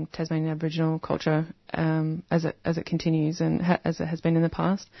understanding Tasmanian Aboriginal culture as it continues and as it has been in the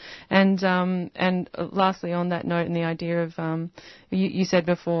past. And lastly, on that note, and the idea of you said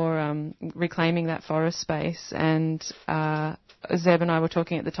before reclaiming that forest space, and Zeb and I were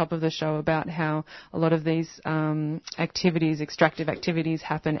talking at the top of the show about how a lot of these extractive activities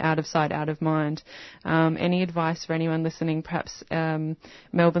happen out of sight, out of mind. Any advice for anyone listening, perhaps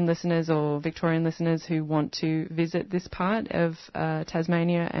Melbourne listeners or Victorian listeners who want to visit this part of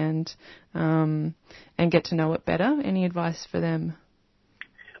Tasmania and get to know it better? Any advice for them?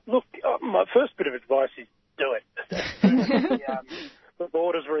 Look, my first bit of advice is do it. The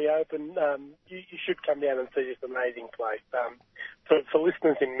borders reopen, you should come down and see this amazing place. For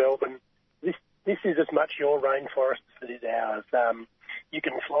listeners in Melbourne, this is as much your rainforest as it is ours. You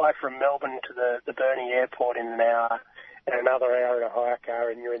can fly from Melbourne to the Burnie Airport in an hour, and another hour in a hire car,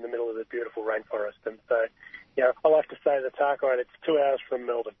 and you're in the middle of the beautiful rainforest. And so, I like to say the Tarkine, it's 2 hours from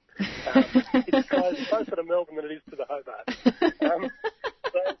Melbourne. It's closer to Melbourne than it is to the Hobart.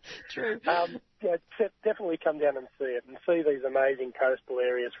 True. Definitely come down and see it, and see these amazing coastal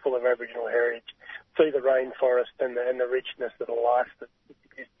areas full of Aboriginal heritage. See the rainforest and the richness of the life that's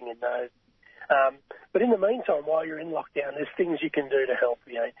existing in those. But in the meantime, while you're in lockdown, there's things you can do to help.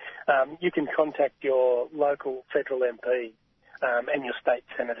 You can contact your local federal MP and your state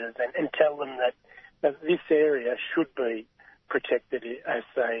senators and tell them that this area should be protected as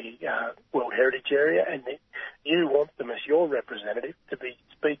a World Heritage Area, and that you want them as your representative to be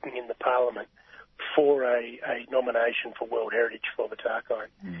speaking in the Parliament for a nomination for World Heritage for the Tarkine.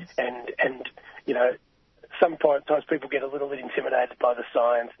 And sometimes people get a little bit intimidated by the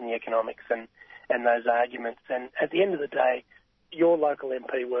science and the economics and those arguments, and at the end of the day, your local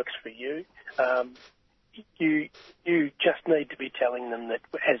MP works for you. You just need to be telling them that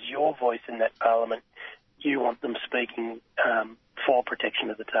as your voice in that Parliament, you want them speaking for protection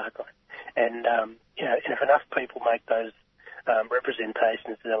of the Tarkine. And if enough people make those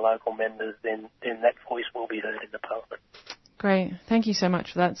representations to their local members, then that voice will be heard in the Parliament. Great. Thank you so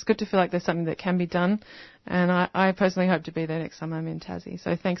much for that. It's good to feel like there's something that can be done, and I personally hope to be there next time I'm in Tassie.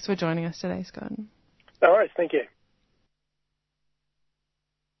 So thanks for joining us today, Scott. All right, thank you.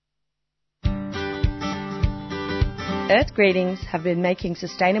 Earth Greetings have been making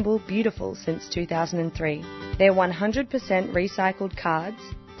sustainable beautiful since 2003. Their 100% recycled cards,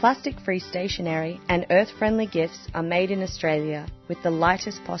 plastic-free stationery and earth-friendly gifts are made in Australia with the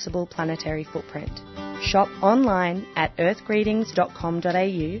lightest possible planetary footprint. Shop online at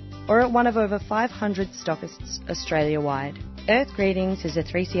earthgreetings.com.au or at one of over 500 stockists Australia-wide. Earth Greetings is a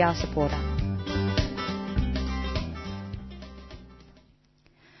 3CR supporter.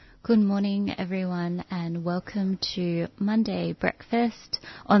 Good morning, everyone, and welcome to Monday Breakfast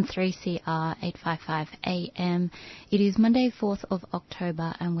on 3CR 855 AM. It is Monday, 4th of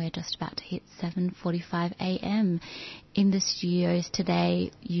October, and we're just about to hit 7:45 AM. In the studios today,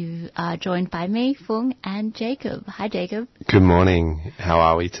 you are joined by me, Fung, and Jacob. Hi, Jacob. Good morning. How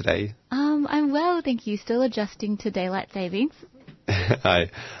are we today? I'm well, thank you. Still adjusting to daylight savings. I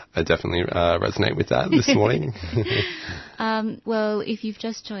definitely resonate with that this morning. Well, if you've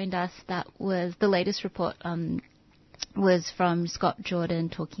just joined us, that was the latest report was from Scott Jordan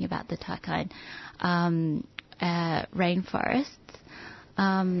talking about the Takian rainforests.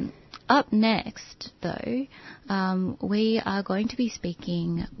 Up next, though, we are going to be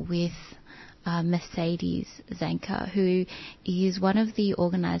speaking with Mercedes Zanker, who is one of the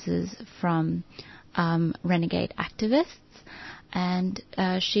organisers from Renegade Activists, and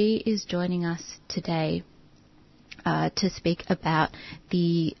she is joining us today to speak about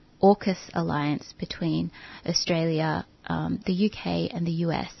the AUKUS alliance between Australia, the UK and the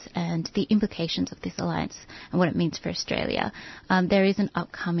US, and the implications of this alliance and what it means for Australia. There is an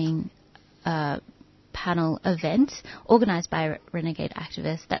upcoming panel event organised by Renegade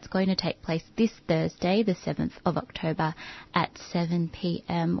Activists that's going to take place this Thursday, the 7th of October at 7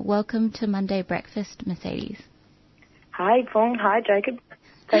 p.m. Welcome to Monday Breakfast, Mercedes. Hi, Fong. Hi, Jacob.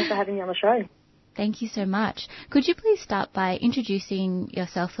 Thanks for having me on the show. Thank you so much. Could you please start by introducing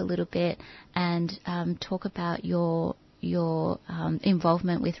yourself a little bit and talk about your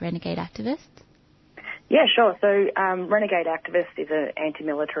involvement with Renegade Activists? Yeah, sure. So Renegade Activists is an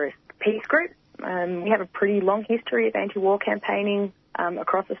anti-militarist peace group. We have a pretty long history of anti-war campaigning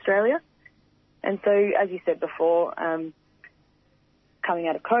across Australia. And so, as you said before, coming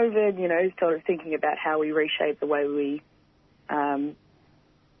out of COVID, sort of thinking about how we reshape the way we are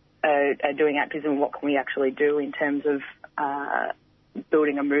doing activism, what can we actually do in terms of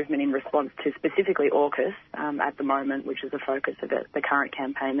building a movement in response to specifically AUKUS at the moment, which is the focus of the current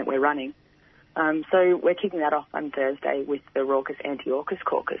campaign that we're running. So we're kicking that off on Thursday with the Raucous Anti-AUKUS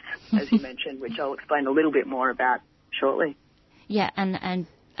Caucus, as you mentioned, which I'll explain a little bit more about shortly. Yeah, and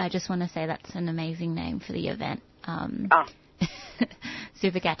I just want to say that's an amazing name for the event.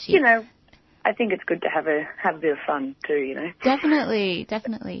 Super catchy. I think it's good to have a bit of fun too, Definitely.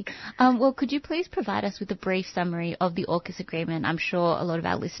 Well, could you please provide us with a brief summary of the AUKUS agreement? I'm sure a lot of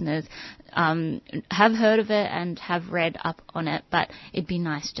our listeners have heard of it and have read up on it, but it'd be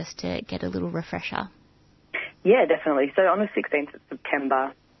nice just to get a little refresher. Yeah, definitely. So on the 16th of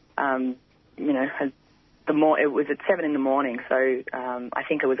September, it was at 7 in the morning, so I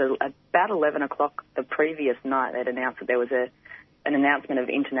think it was about 11 o'clock the previous night they'd announced that there was an announcement of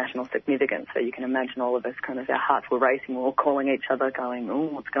international significance. So you can imagine all of us our hearts were racing, we were all calling each other going, oh,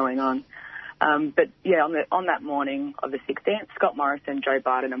 what's going on? But yeah, on that morning of the 16th, Scott Morrison, Joe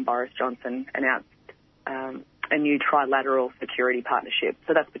Biden and Boris Johnson announced a new trilateral security partnership.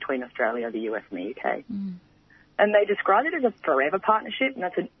 So that's between Australia, the US and the UK. And they described it as a forever partnership, and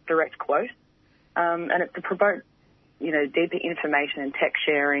that's a direct quote. And it's to promote, deeper information and tech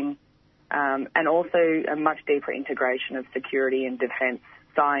sharing, and also a much deeper integration of security and defence,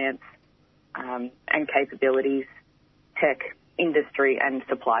 science, and capabilities, tech, industry and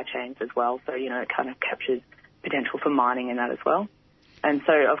supply chains as well. So, it kind of captures potential for mining in that as well. And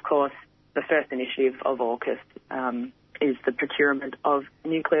so, of course, the first initiative of AUKUS is the procurement of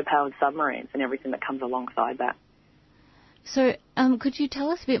nuclear-powered submarines and everything that comes alongside that. So could you tell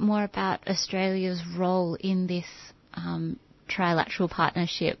us a bit more about Australia's role in this trilateral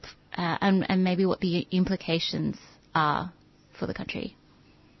partnership and maybe what the implications are for the country?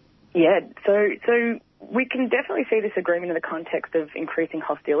 Yeah, so we can definitely see this agreement in the context of increasing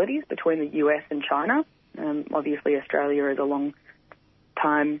hostilities between the US and China. Obviously, Australia is a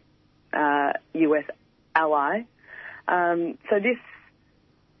long-time US ally. So this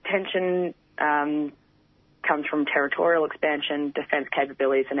tension comes from territorial expansion, defence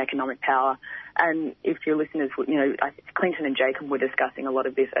capabilities and economic power. And if your listeners, Clinton and Jacob were discussing a lot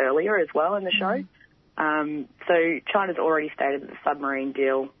of this earlier as well in the show. So China's already stated that the submarine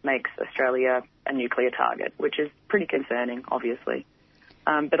deal makes Australia a nuclear target, which is pretty concerning, obviously.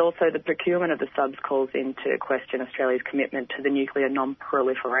 But also the procurement of the subs calls into question Australia's commitment to the Nuclear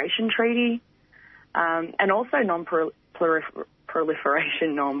Non-Proliferation Treaty, and also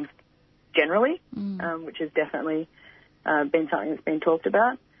non-proliferation norms generally, which has definitely been something that's been talked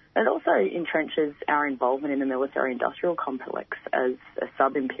about. It also entrenches our involvement in the military-industrial complex as a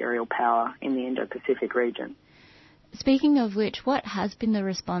sub-imperial power in the Indo-Pacific region. Speaking of which, what has been the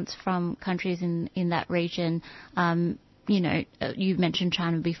response from countries in that region? You mentioned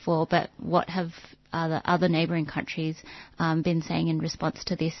China before, but what have other neighbouring countries been saying in response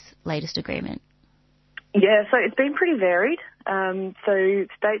to this latest agreement? Yeah, so it's been pretty varied. So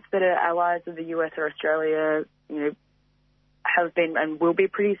states that are allies of the US or Australia, have been and will be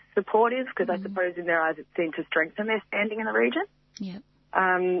pretty supportive because I suppose in their eyes it seemed to strengthen their standing in the region. Yep.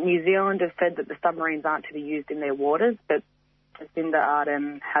 New Zealand has said that the submarines aren't to be used in their waters, but Jacinda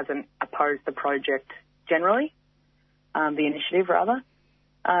Ardern hasn't opposed the project generally. the initiative rather.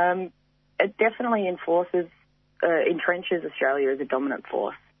 It definitely entrenches Australia as a dominant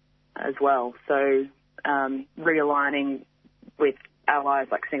force as well. So realigning with allies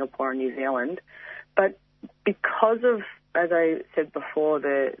like Singapore and New Zealand. But because of, as I said before,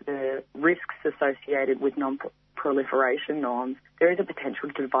 the risks associated with non-proliferation norms, there is a potential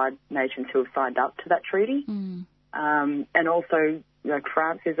to divide nations who have signed up to that treaty. And also, like,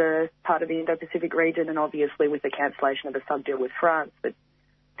 France is a part of the Indo-Pacific region, and obviously with the cancellation of the sub-deal with France, that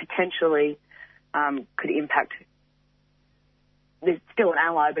potentially could impact. There's still an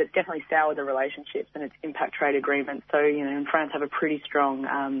ally, but it's definitely soured the relationships and it's impact trade agreements. So, and France have a pretty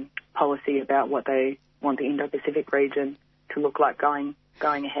strong policy about what they want the Indo-Pacific region to look like going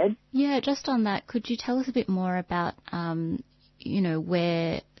ahead. Yeah, just on that, could you tell us a bit more about,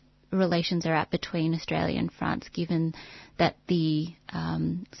 where relations are at between Australia and France, given that the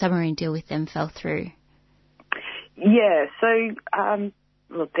submarine deal with them fell through? Yeah, so,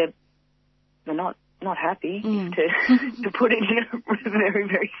 look, they're not happy, to put it in a very,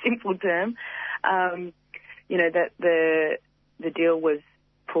 very simple term. That the deal was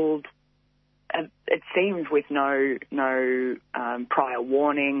pulled, it seems, with no prior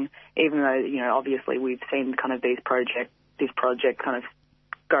warning, even though, obviously we've seen kind of this project kind of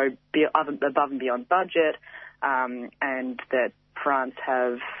go above and beyond budget, and that France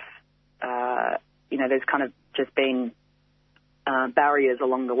have, there's kind of just been barriers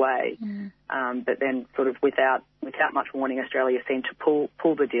along the way, but then sort of without much warning, Australia seemed to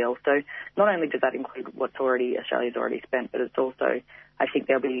pull the deal. So not only does that include Australia's already spent, but it's also, I think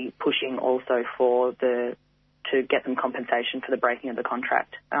they'll be pushing also to get some compensation for the breaking of the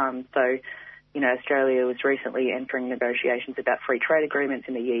contract. Australia was recently entering negotiations about free trade agreements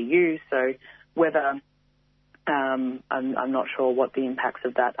in the EU. So whether I'm not sure what the impacts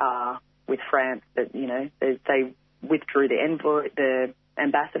of that are with France, but they withdrew the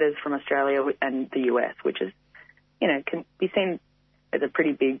ambassadors from Australia and the US, which is, can be seen as a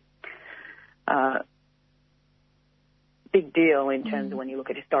pretty big deal in terms of when you look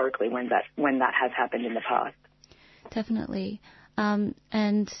at historically when that has happened in the past. Definitely.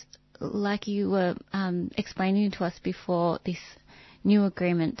 And like you were explaining to us before, this new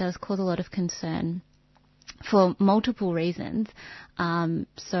agreement does cause a lot of concern for multiple reasons.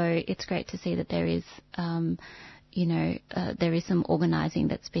 So it's great to see that there is there is some organising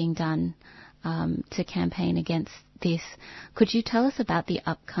that's being done to campaign against this. Could you tell us about the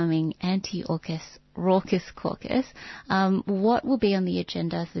upcoming anti-AUKUS Raucous Caucus? What will be on the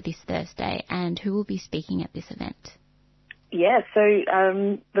agenda for this Thursday, and who will be speaking at this event? Yeah, so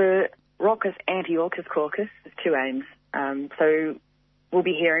the Raucous Anti-AUKUS Caucus has two aims. So we'll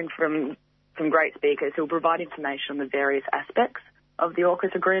be hearing from some great speakers who will provide information on the various aspects of the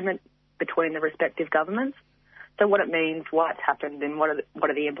AUKUS agreement between the respective governments. So what it means, why it's happened, and what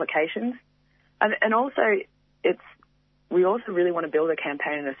are the implications. And also, we also really want to build a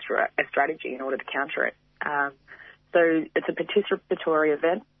campaign and a strategy in order to counter it. So it's a participatory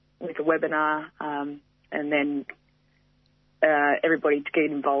event with a webinar, and then everybody to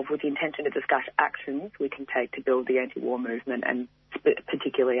get involved with the intention to discuss actions we can take to build the anti-war movement and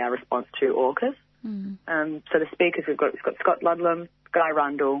particularly our response to AUKUS. So the speakers, we've got Scott Ludlam, Guy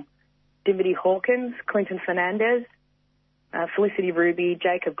Rundle, Dimity Hawkins, Clinton Fernandez, Felicity Ruby,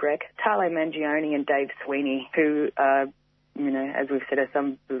 Jacob Grech, Tale Mangione and Dave Sweeney, who, as we've said, are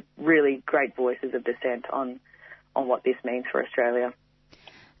some really great voices of dissent on what this means for Australia.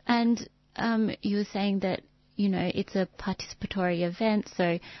 And you were saying that, it's a participatory event,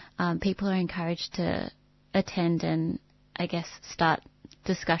 so people are encouraged to attend and, I guess, start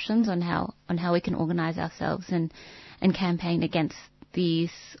discussions on how we can organise ourselves and campaign against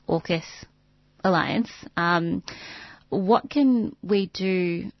these AUKUS alliance. What can we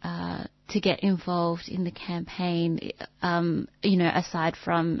do to get involved in the campaign, aside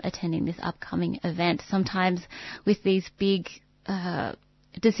from attending this upcoming event? Sometimes with these big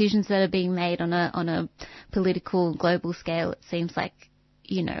decisions that are being made on a political global scale, it seems like,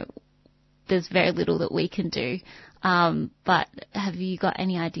 there's very little that we can do. But have you got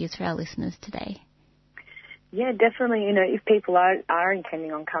any ideas for our listeners today? Yeah, definitely. If people are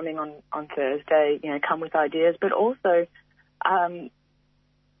intending on coming on Thursday, come with ideas. But also, I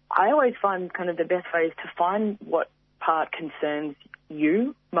always find kind of the best way is to find what part concerns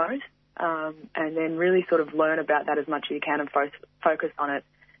you most, and then really sort of learn about that as much as you can and focus on it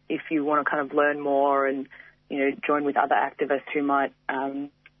if you want to kind of learn more and, join with other activists who might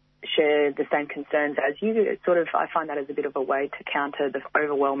share the same concerns as you. It's sort of, I find that as a bit of a way to counter the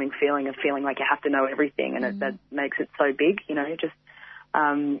overwhelming feeling of feeling like you have to know everything, and that makes it so big, just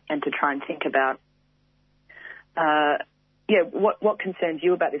and to try and think about what concerns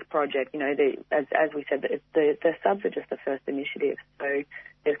you about this project? You know, as we said, the subs are just the first initiative. So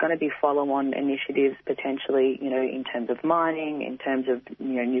there's going to be follow-on initiatives potentially, you know, in terms of mining, in terms of,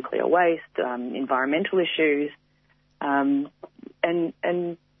 you know, nuclear waste, environmental issues, and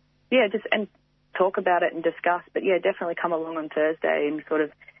talk about it and discuss. But yeah, definitely come along on Thursday and sort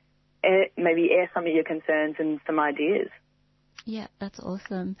of maybe air some of your concerns and some ideas. Yeah, that's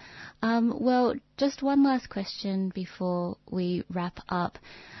awesome. Well, just one last question before we wrap up.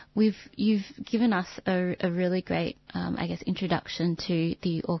 You've given us a really great, introduction to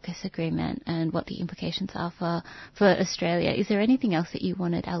the AUKUS agreement and what the implications are for Australia. Is there anything else that you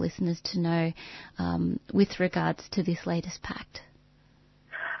wanted our listeners to know with regards to this latest pact?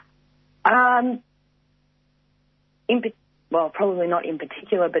 Well, probably not in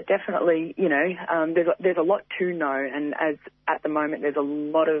particular, but definitely, you know, there's a lot to know, and as at the moment there's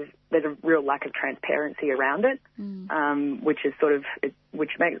a real lack of transparency around it, which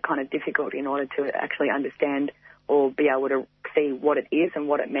makes it kind of difficult in order to actually understand or be able to see what it is and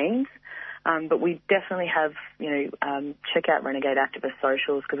what it means. But we definitely have, you know, check out Renegade Activist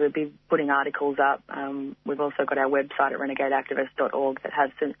socials because we'll be putting articles up. We've also got our website at renegadeactivist.org that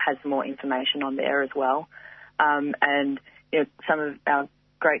has some more information on there as well, and you know, some of our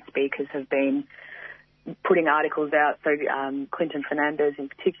great speakers have been putting articles out. So Clinton Fernandez in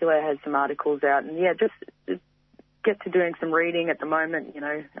particular has some articles out. And, yeah, just get to doing some reading at the moment, you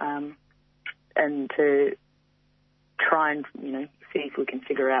know, and to try and, you know, see if we can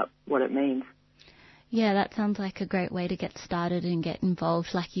figure out what it means. Yeah, that sounds like a great way to get started and get involved.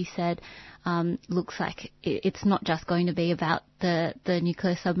 Like you said, looks like it's not just going to be about the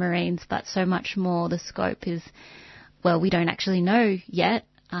nuclear submarines, but so much more. The scope is... Well, we don't actually know yet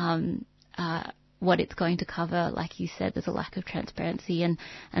what it's going to cover. Like you said, there's a lack of transparency, and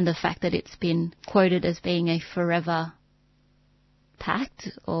the fact that it's been quoted as being a forever pact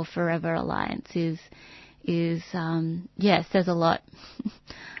or forever alliance is says a lot.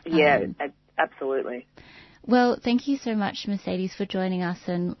 Yeah, absolutely. Well, thank you so much, Mercedes, for joining us,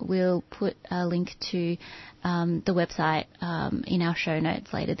 and we'll put a link to the website in our show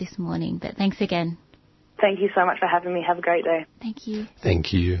notes later this morning. But thanks again. Thank you so much for having me. Have a great day. Thank you.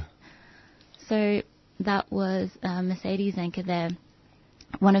 Thank you. So that was Mercedes Zanker there,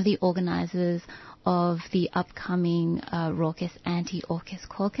 one of the organisers of the upcoming Raucous Anti-AUKUS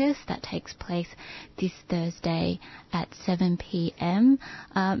Caucus that takes place this Thursday at 7 p.m.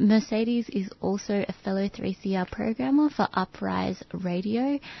 Mercedes is also a fellow 3CR programmer for Uprise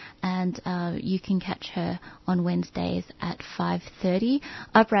Radio, and you can catch her on Wednesdays at 5:30.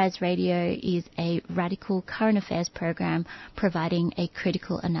 Uprise Radio is a radical current affairs program providing a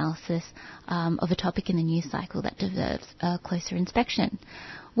critical analysis of a topic in the news cycle that deserves a closer inspection.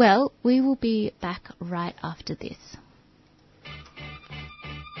 Well, we will be back right after this.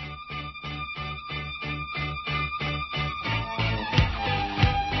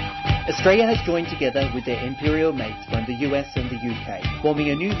 Australia has joined together with their imperial mates from the US and the UK, forming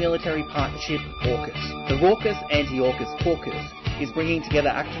a new military partnership, AUKUS. The Raucous Anti-AUKUS Caucus is bringing together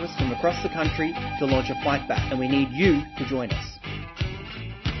activists from across the country to launch a fight back, and we need you to join us.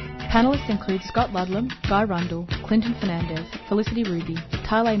 Panellists include Scott Ludlam, Guy Rundle, Clinton Fernandez, Felicity Ruby,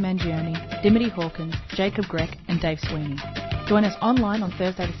 Tale Mangione, Dimity Hawkins, Jacob Grech and Dave Sweeney. Join us online on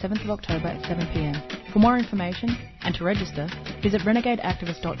Thursday the 7th of October at 7 p.m. For more information and to register, visit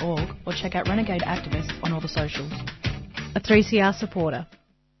renegadeactivist.org or check out Renegade Activist on all the socials. A 3CR supporter.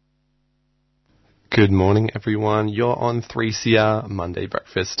 Good morning, everyone. You're on 3CR Monday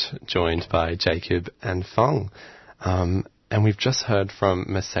Breakfast, joined by Jacob and Fung. And we've just heard from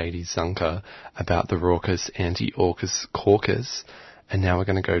Mercedes Zanker about the Raucous Anti-AUKUS Caucus, and now we're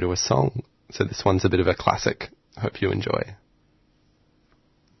going to go to a song. So this one's a bit of a classic. Hope you enjoy.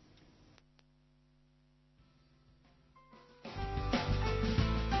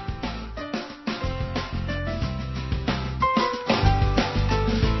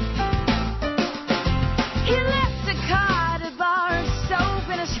 He left a card, a bar of soap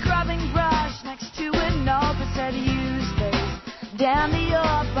and a scrubbing brush next to a note that said use this down to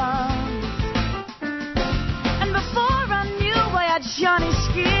your bones. And before I knew I had shiny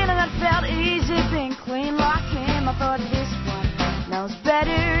skin and it felt easy being clean like him, I thought this one knows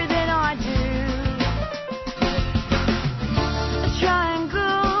better than I do. A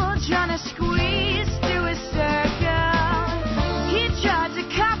triangle trying to squeeze through a circle. He tried to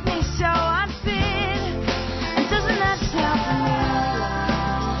cut me so I'd fit. And doesn't that sound familiar?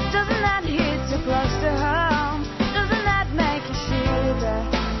 Doesn't that hit so close to home? Doesn't that make you shiver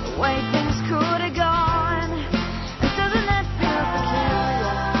the way things could have gone? And doesn't that feel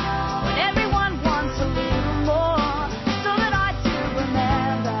peculiar when everyone wants a little more?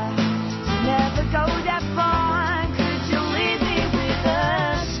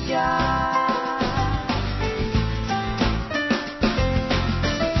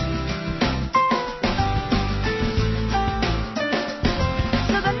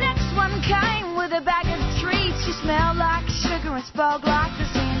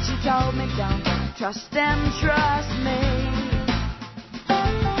 told me don't trust them, trust me.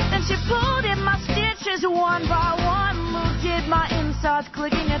 Then she pulled in my stitches one by one, moved in my insides,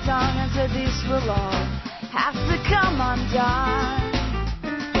 clicking her tongue, and said this will all have to come undone.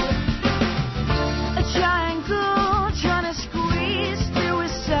 A triangle trying to squeeze through a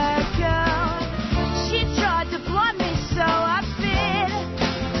circle. She tried to blind me, so I bit.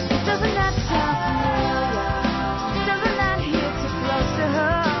 Doesn't that sound familiar? Doesn't that hit too close to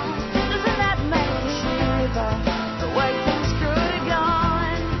home? Doesn't that make you shiver? The way things could have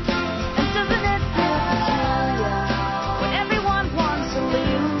gone. And doesn't it feel peculiar when everyone wants a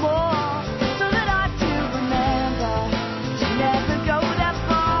little more? So that I do remember to never go that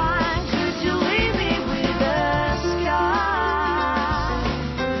far. Could you leave me with a scar?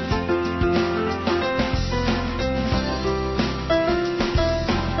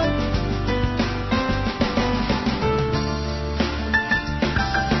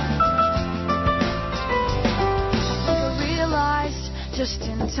 I realized just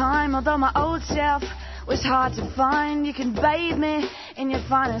in time, although my old self was hard to find, you can bathe me in your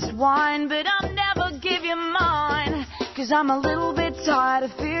finest wine, but I'll never give you mine. 'Cause I'm a little bit tired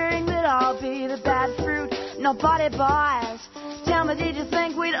of fearing that I'll be the bad fruit nobody buys. Tell me, did you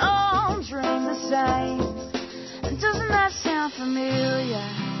think we'd all dream the same? And doesn't that sound familiar?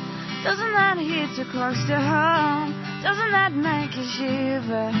 Doesn't that hit too close to home? Doesn't that make you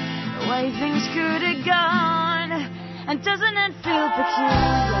shiver? The way things could have gone. And doesn't it feel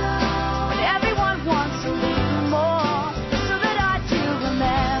peculiar when everyone wants a little more? So that I do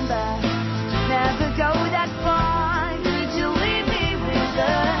remember to never go that far. Could you leave me with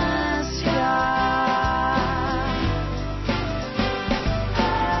a scar?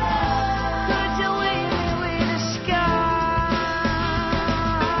 Could you leave me with a scar?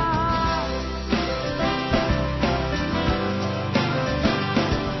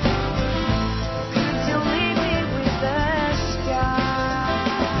 Could you leave me with a scar?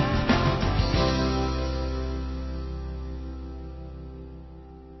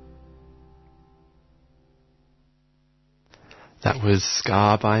 That was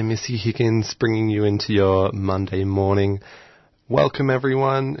Scar by Missy Higgins, bringing you into your Monday morning. Welcome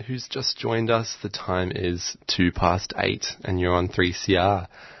everyone who's just joined us. The time is 8:02 and you're on 3CR.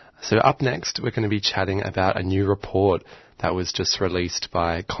 So up next we're going to be chatting about a new report that was just released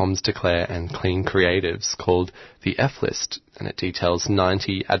by Comms Declare and Clean Creatives called the F-List, and it details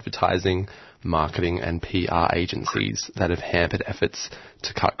 90 advertising, marketing and PR agencies that have hampered efforts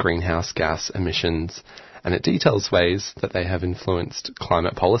to cut greenhouse gas emissions. And it details ways that they have influenced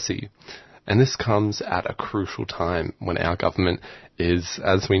climate policy. And this comes at a crucial time when our government is,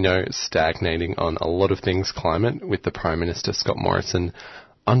 as we know, stagnating on a lot of things climate, with the Prime Minister, Scott Morrison,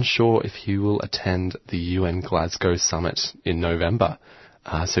 unsure if he will attend the UN Glasgow Summit in November.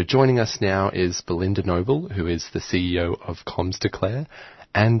 So joining us now is Belinda Noble, who is the CEO of Comms Declare,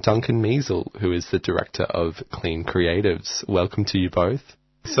 and Duncan Measle, who is the Director of Clean Creatives. Welcome to you both.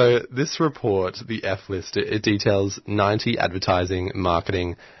 So this report, the F-List, it details 90 advertising,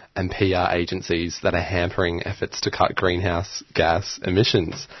 marketing and PR agencies that are hampering efforts to cut greenhouse gas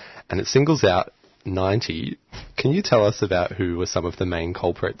emissions. And it singles out 90. Can you tell us about who were some of the main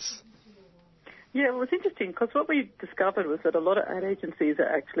culprits? Yeah, well, it's interesting because what we discovered was that a lot of ad agencies are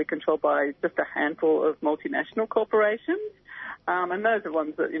actually controlled by just a handful of multinational corporations. And those are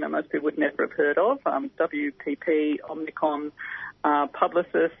ones that, most people would never have heard of. WPP, Omnicom,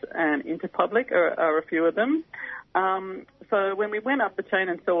 Publicis and Interpublic are a few of them. So when we went up the chain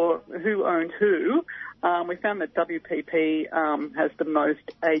and saw who owned who, we found that WPP has the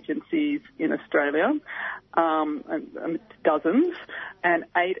most agencies in Australia, and dozens, and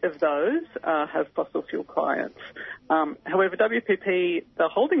 8 of those have fossil fuel clients. However, WPP, the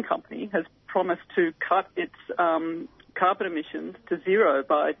holding company, has promised to cut its carbon emissions to zero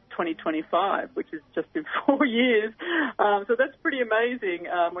by 2025, which is just in 4 years. So that's pretty amazing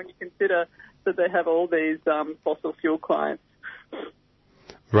when you consider that they have all these fossil fuel clients.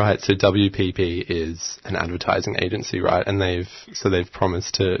 Right, so WPP is an advertising agency, right? And they've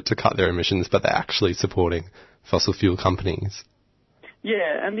promised to cut their emissions, but they're actually supporting fossil fuel companies.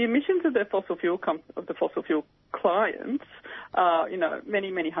 Yeah, and the emissions of their fossil fuel clients are,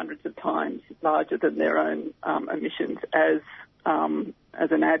 many hundreds of times larger than their own emissions as an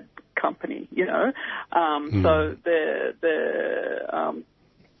ad company. So their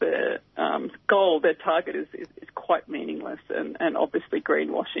goal, their target is quite meaningless and obviously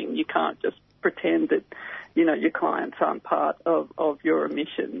greenwashing. You can't just pretend that your clients aren't part of your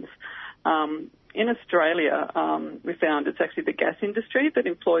emissions. In Australia, we found it's actually the gas industry that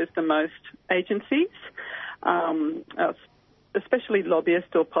employs the most agencies. especially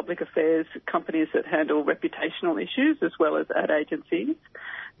lobbyist or public affairs companies that handle reputational issues as well as ad agencies.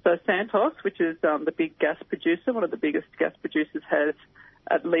 So Santos, which is the big gas producer, one of the biggest gas producers, has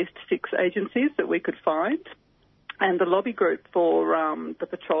at least 6 agencies that we could find. And the lobby group for the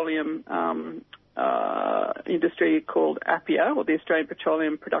petroleum industry called APPEA, or the Australian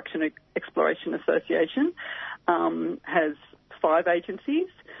Petroleum Production Exploration Association, has 5 agencies,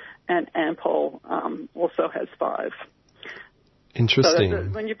 and Ampol also has 5. Interesting. So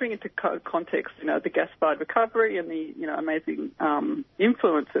when you bring into context, the gas-fired recovery and the, amazing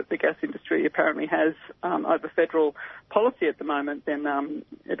influence that the gas industry apparently has over federal policy at the moment, then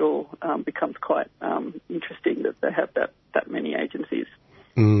it all becomes quite interesting that they have that many agencies.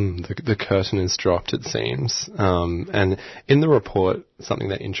 The curtain is dropped, it seems. And in the report, something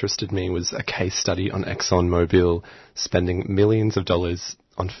that interested me was a case study on ExxonMobil spending millions of dollars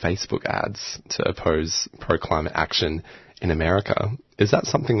on Facebook ads to oppose pro-climate action in America. Is that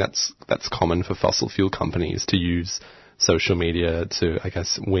something that's common for fossil fuel companies to use social media to, I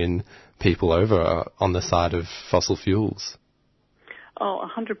guess, win people over on the side of fossil fuels? Oh,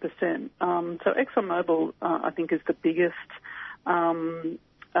 100%. So ExxonMobil, I think, is the biggest buyer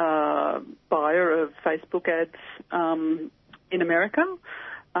of Facebook ads in America.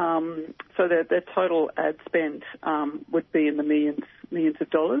 So their total ad spend would be in the millions of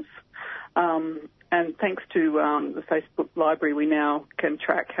dollars. And thanks to the Facebook library, we now can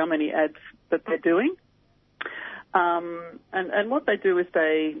track how many ads that they're doing. And what they do is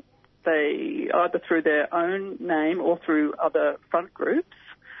they either through their own name or through other front groups,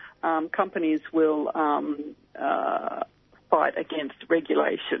 companies will fight against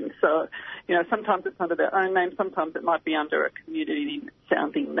regulation. So, sometimes it's under their own name, sometimes it might be under a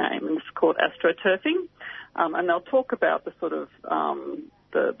community-sounding name, and it's called astroturfing. And they'll talk about the sort of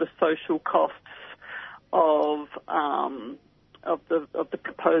the social costs of the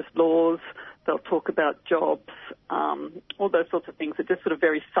proposed laws. They'll talk about jobs, all those sorts of things that just sort of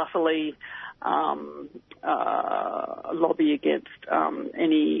very subtly lobby against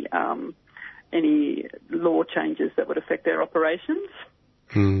any law changes that would affect their operations.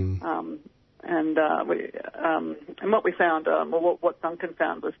 And what we found, or what Duncan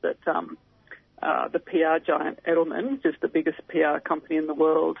found, was that the PR giant Edelman, which is the biggest PR company in the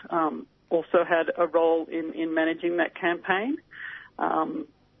world, also had a role in managing that campaign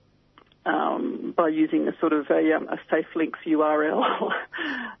by using a sort of a safe links URL.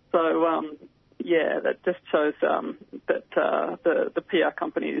 So, that just shows that the PR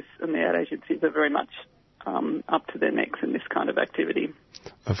companies and the ad agencies are very much up to their necks in this kind of activity.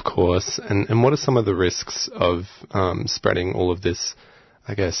 Of course. And what are some of the risks of spreading all of this,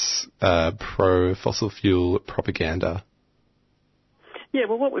 I guess, pro-fossil fuel propaganda? Yeah,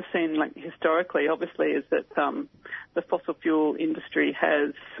 well, what we've seen, historically, obviously, is that the fossil fuel industry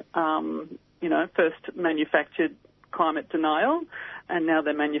has, first manufactured climate denial, and now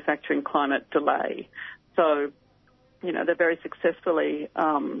they're manufacturing climate delay. So, they very successfully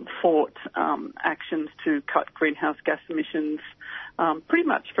fought actions to cut greenhouse gas emissions pretty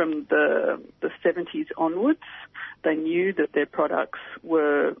much from the 70s onwards. They knew that their products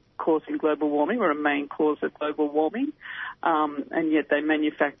were causing global warming, or a main cause of global warming, and yet they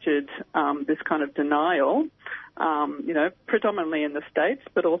manufactured this kind of denial, predominantly in the States,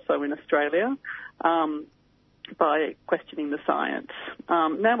 but also in Australia, by questioning the science.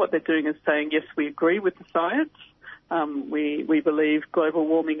 Now what they're doing is saying, yes, we agree with the science. We believe global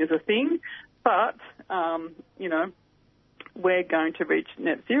warming is a thing, but, we're going to reach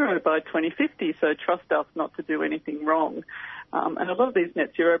net zero by 2050, so trust us not to do anything wrong. And a lot of these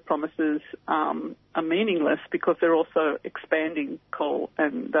net zero promises are meaningless because they're also expanding coal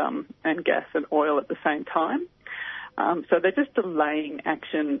and gas and oil at the same time. So they're just delaying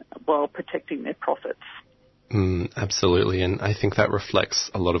action while protecting their profits. Absolutely, and I think that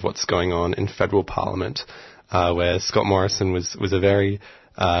reflects a lot of what's going on in federal parliament, where Scott Morrison was a very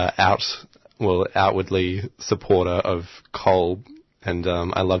outwardly supporter of coal. And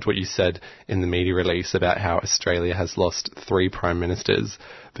I loved what you said in the media release about how Australia has lost 3 prime ministers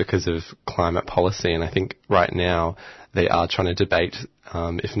because of climate policy. And I think right now they are trying to debate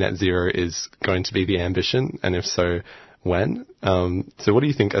if net zero is going to be the ambition, and if so, when. So what do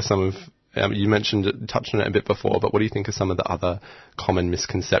you think are some of, you touched on it a bit before, but what do you think are some of the other common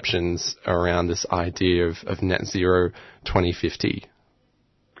misconceptions around this idea of net zero 2050?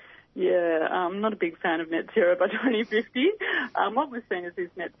 Yeah, I'm not a big fan of net zero by 2050. What we've seen is these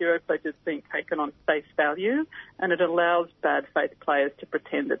net zero pledges being taken on face value, and it allows bad faith players to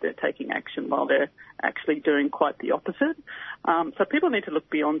pretend that they're taking action while they're actually doing quite the opposite. So people need to look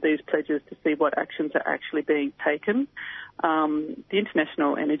beyond these pledges to see what actions are actually being taken. The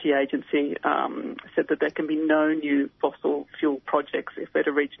International Energy Agency said that there can be no new fossil fuel projects if they're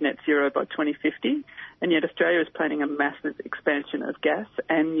to reach net zero by 2050, and yet Australia is planning a massive expansion of gas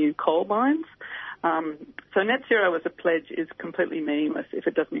and new coal mines. So net zero as a pledge is completely meaningless if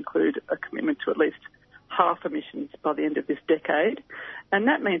it doesn't include a commitment to at least half emissions by the end of this decade, and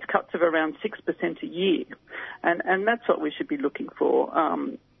that means cuts of around 6% a year, and that's what we should be looking for.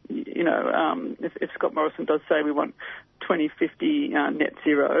 If Scott Morrison does say we want 2050 net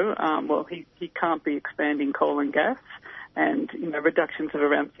zero, well, he can't be expanding coal and gas, and reductions of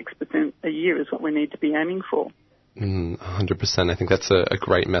around 6% a year is what we need to be aiming for. 100%. I think that's a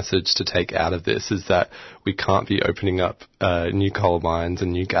great message to take out of this, is that we can't be opening up new coal mines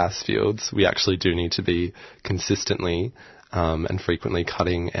and new gas fields. We actually do need to be consistently and frequently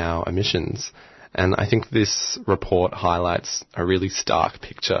cutting our emissions. And I think this report highlights a really stark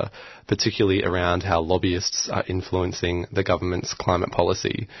picture, particularly around how lobbyists are influencing the government's climate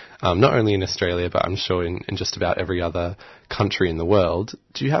policy, not only in Australia, but I'm sure in just about every other country in the world.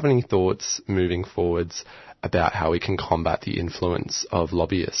 Do you have any thoughts moving forwards about how we can combat the influence of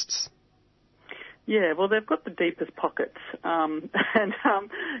lobbyists? Yeah, well, they've got the deepest pockets and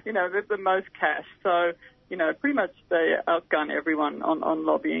the most cash. So, pretty much they outgun everyone on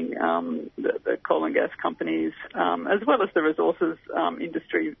lobbying the coal and gas companies, as well as the resources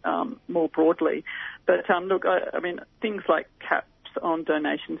industry more broadly. But look, I mean, things like caps on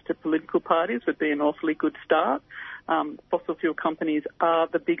donations to political parties would be an awfully good start. Fossil fuel companies are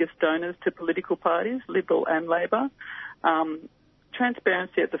the biggest donors to political parties, Liberal and Labor.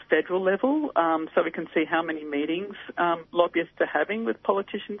 Transparency at the federal level, so we can see how many meetings lobbyists are having with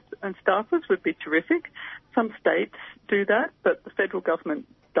politicians and staffers, would be terrific. Some states do that, but the federal government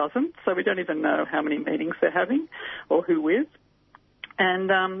doesn't, so we don't even know how many meetings they're having or who with.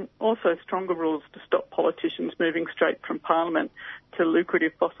 And also stronger rules to stop politicians moving straight from Parliament to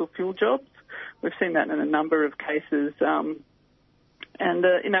lucrative fossil fuel jobs. We've seen that in a number of cases.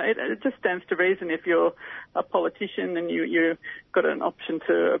 It just stands to reason if you're a politician and you've got an option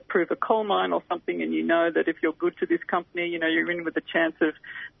to approve a coal mine or something, and you know that if you're good to this company, you're in with a chance of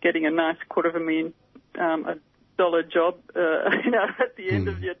getting a nice $250,000 job, at the end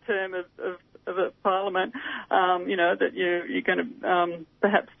of your term of a parliament, that you're going to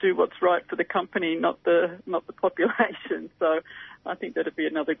perhaps do what's right for the company, not the population. So I think that'd be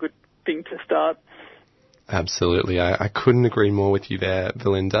another good thing to start. Absolutely. I couldn't agree more with you there,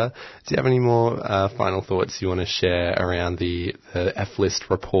 Belinda. Do you have any more final thoughts you want to share around the F-List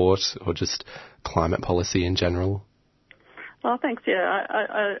report or just climate policy in general? Oh, thanks. Yeah,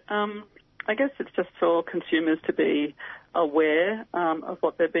 I guess it's just for consumers to be aware of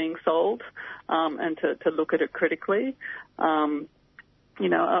what they're being sold and to look at it critically. A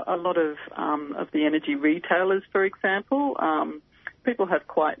lot of the energy retailers, for example, people have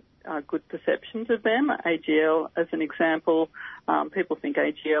quite good perceptions of them. AGL, as an example, people think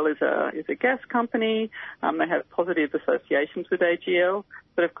AGL is a gas company. They have positive associations with AGL,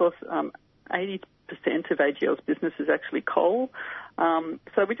 but of course, 80% of AGL's business is actually coal.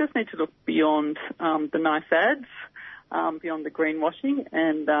 So we just need to look beyond the nice ads, beyond the greenwashing,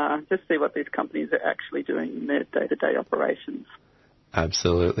 and just see what these companies are actually doing in their day-to-day operations.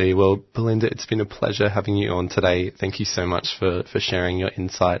 Absolutely. Well, Belinda, it's been a pleasure having you on today. Thank you so much for sharing your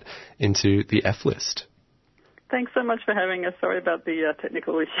insight into the F-List. Thanks so much for having us. Sorry about the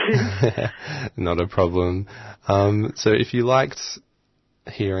technical issues. Not a problem. So if you liked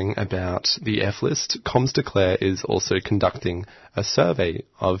hearing about the F-List, Comms Declare is also conducting a survey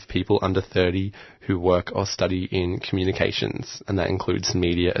of people under 30 who work or study in communications, and that includes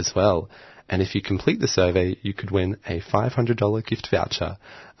media as well. And if you complete the survey, you could win a $500 gift voucher.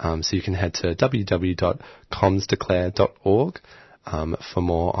 So you can head to www.commsdeclare.org for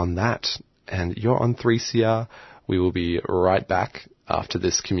more on that. And you're on 3CR. We will be right back after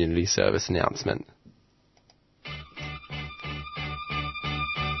this community service announcement.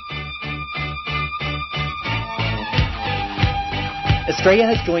 Australia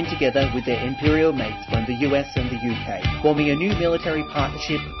has joined together with their imperial mates from the US and the UK, forming a new military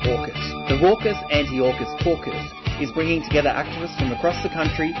partnership, AUKUS. The Raucous Anti-AUKUS Caucus is bringing together activists from across the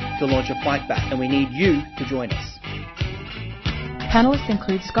country to launch a fight back, and we need you to join us. Panellists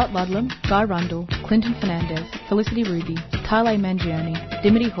include Scott Ludlam, Guy Rundle, Clinton Fernandez, Felicity Ruby, Taylor Mangione,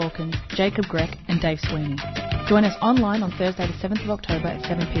 Dimity Hawkins, Jacob Grech and Dave Sweeney. Join us online on Thursday the 7th of October at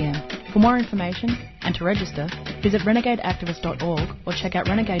 7pm. For more information and to register, visit renegadeactivist.org or check out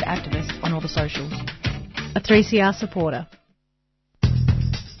Renegade Activists on all the socials. A 3CR supporter.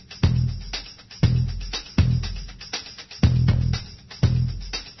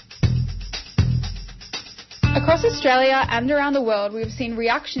 Across Across Australia and around the world, we have seen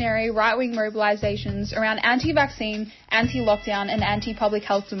reactionary right-wing mobilisations around anti-vaccine, anti-lockdown and anti-public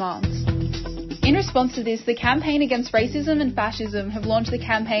health demands. In response to this, the Campaign Against Racism and Fascism have launched the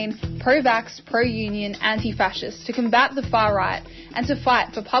campaign Pro-Vax, Pro-Union, Anti-Fascist to combat the far right and to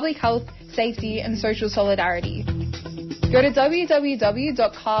fight for public health, safety and social solidarity. Go to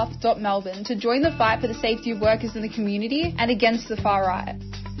www.carf.melbourne to join the fight for the safety of workers in the community and against the far right.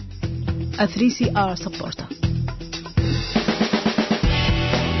 A 3CR supporter.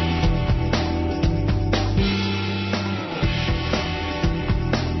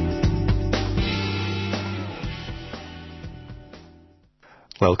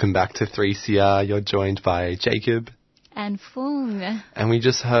 Welcome back to 3CR. You're joined by Jacob and Fung. And we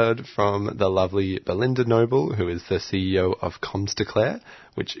just heard from the lovely Belinda Noble, who is the CEO of Comms Declare,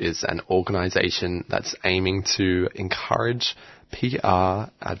 which is an organisation that's aiming to encourage PR,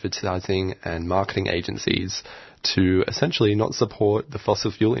 advertising and marketing agencies to essentially not support the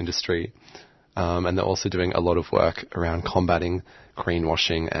fossil fuel industry. And they're also doing a lot of work around combating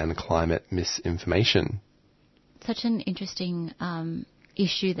greenwashing and climate misinformation. Such an interesting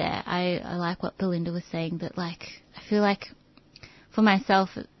issue there. I like what Belinda was saying, that I feel like for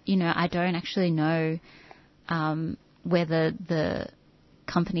myself, I don't actually know whether the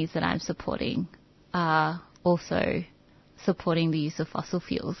companies that I'm supporting are also supporting the use of fossil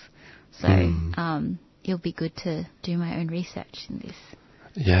fuels. So it'll be good to do my own research in this.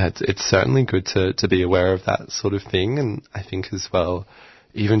 Yeah, it's certainly good to be aware of that sort of thing. And I think as well,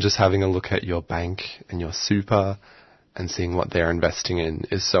 even just having a look at your bank and your super and seeing what they're investing in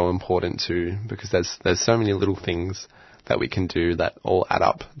is so important too, because there's so many little things that we can do that all add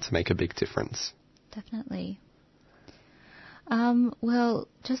up to make a big difference. Definitely. Well,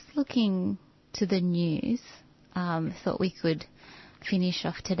 just looking to the news, thought we could finish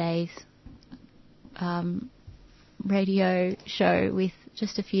off today's radio show with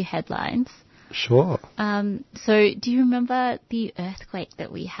just a few headlines. Sure. So do you remember the earthquake that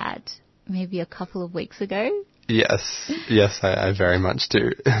we had maybe a couple of weeks ago? Yes, I very much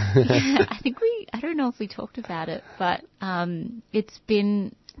do. Yeah, I don't know if we talked about it, but it's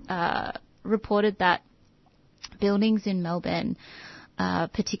been reported that buildings in Melbourne,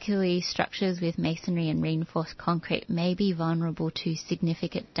 particularly structures with masonry and reinforced concrete, may be vulnerable to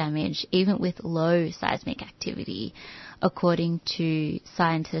significant damage, even with low seismic activity, according to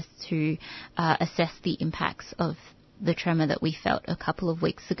scientists who assess the impacts of the tremor that we felt a couple of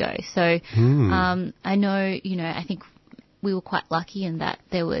weeks ago. So I know, I think we were quite lucky in that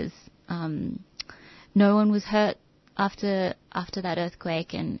there was no one was hurt after that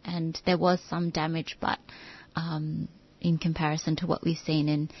earthquake, and there was some damage, but in comparison to what we've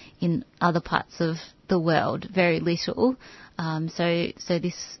seen in other parts of the world, very little. So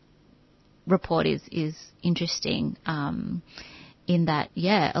this report is interesting in that,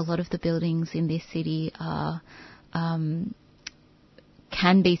 a lot of the buildings in this city are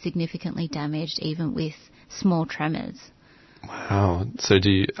can be significantly damaged even with small tremors. Wow. So do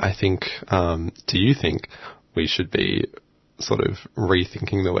you think we should be sort of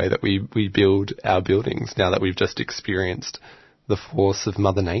rethinking the way that we build our buildings now that we've just experienced the force of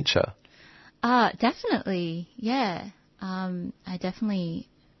Mother Nature? Definitely. Yeah. I definitely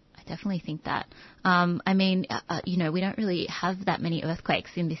think that. We don't really have that many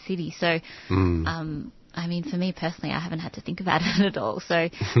earthquakes in this city, so for me personally, I haven't had to think about it at all. So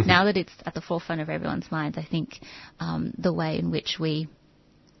now that it's at the forefront of everyone's minds, I think the way in which we,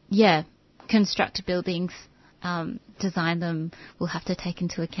 construct buildings, design them, will have to take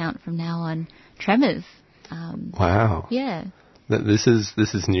into account from now on tremors. Wow. Yeah. This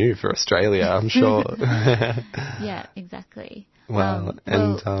is new for Australia, I'm sure. Yeah, exactly. Wow.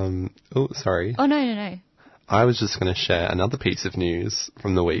 Sorry. Oh, no. I was just going to share another piece of news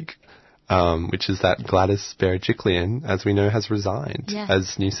from the week. Which is that Gladys Berejiklian, as we know, has resigned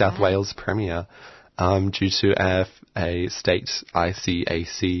as New South Wales Premier due to a state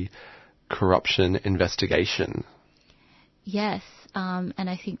ICAC corruption investigation. Yes, and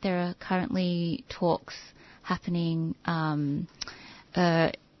I think there are currently talks happening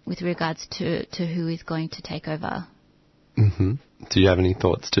with regards to who is going to take over. Mm-hmm. Do you have any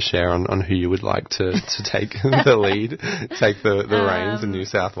thoughts to share on who you would like to take the lead, take the reins in New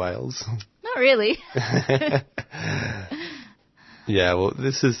South Wales? Not really. Yeah, well,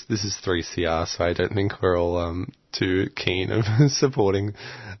 this is 3CR, so I don't think we're all too keen of supporting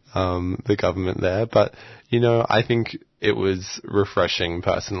the government there. But I think it was refreshing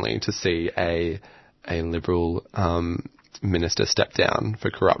personally to see a Liberal minister step down for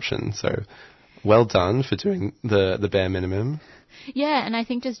corruption. So well done for doing the bare minimum. Yeah, and I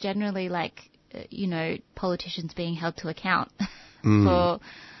think just generally, politicians being held to account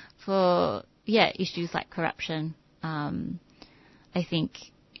for issues like corruption. I think,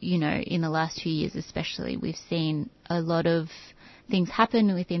 in the last 2 years especially, we've seen a lot of things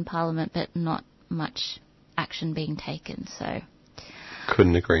happen within Parliament, but not much action being taken. So,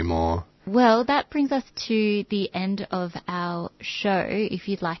 couldn't agree more. Well, that brings us to the end of our show. If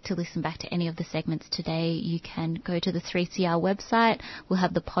you'd like to listen back to any of the segments today, you can go to the 3CR website. We'll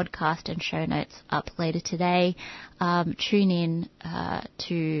have the podcast and show notes up later today. Tune in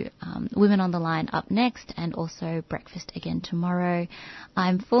to Women on the Line up next, and also breakfast again tomorrow.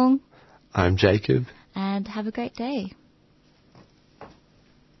 I'm Fung. I'm Jacob. And have a great day.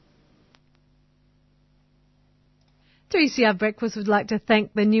 3CR Breakfast would like to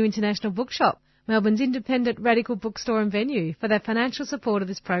thank the New International Bookshop, Melbourne's independent radical bookstore and venue, for their financial support of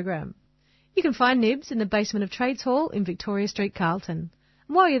this program. You can find Nibs in the basement of Trades Hall in Victoria Street, Carlton.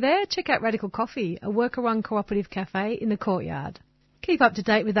 And while you're there, check out Radical Coffee, a worker-run cooperative cafe in the courtyard. Keep up to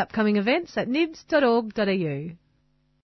date with upcoming events at nibs.org.au.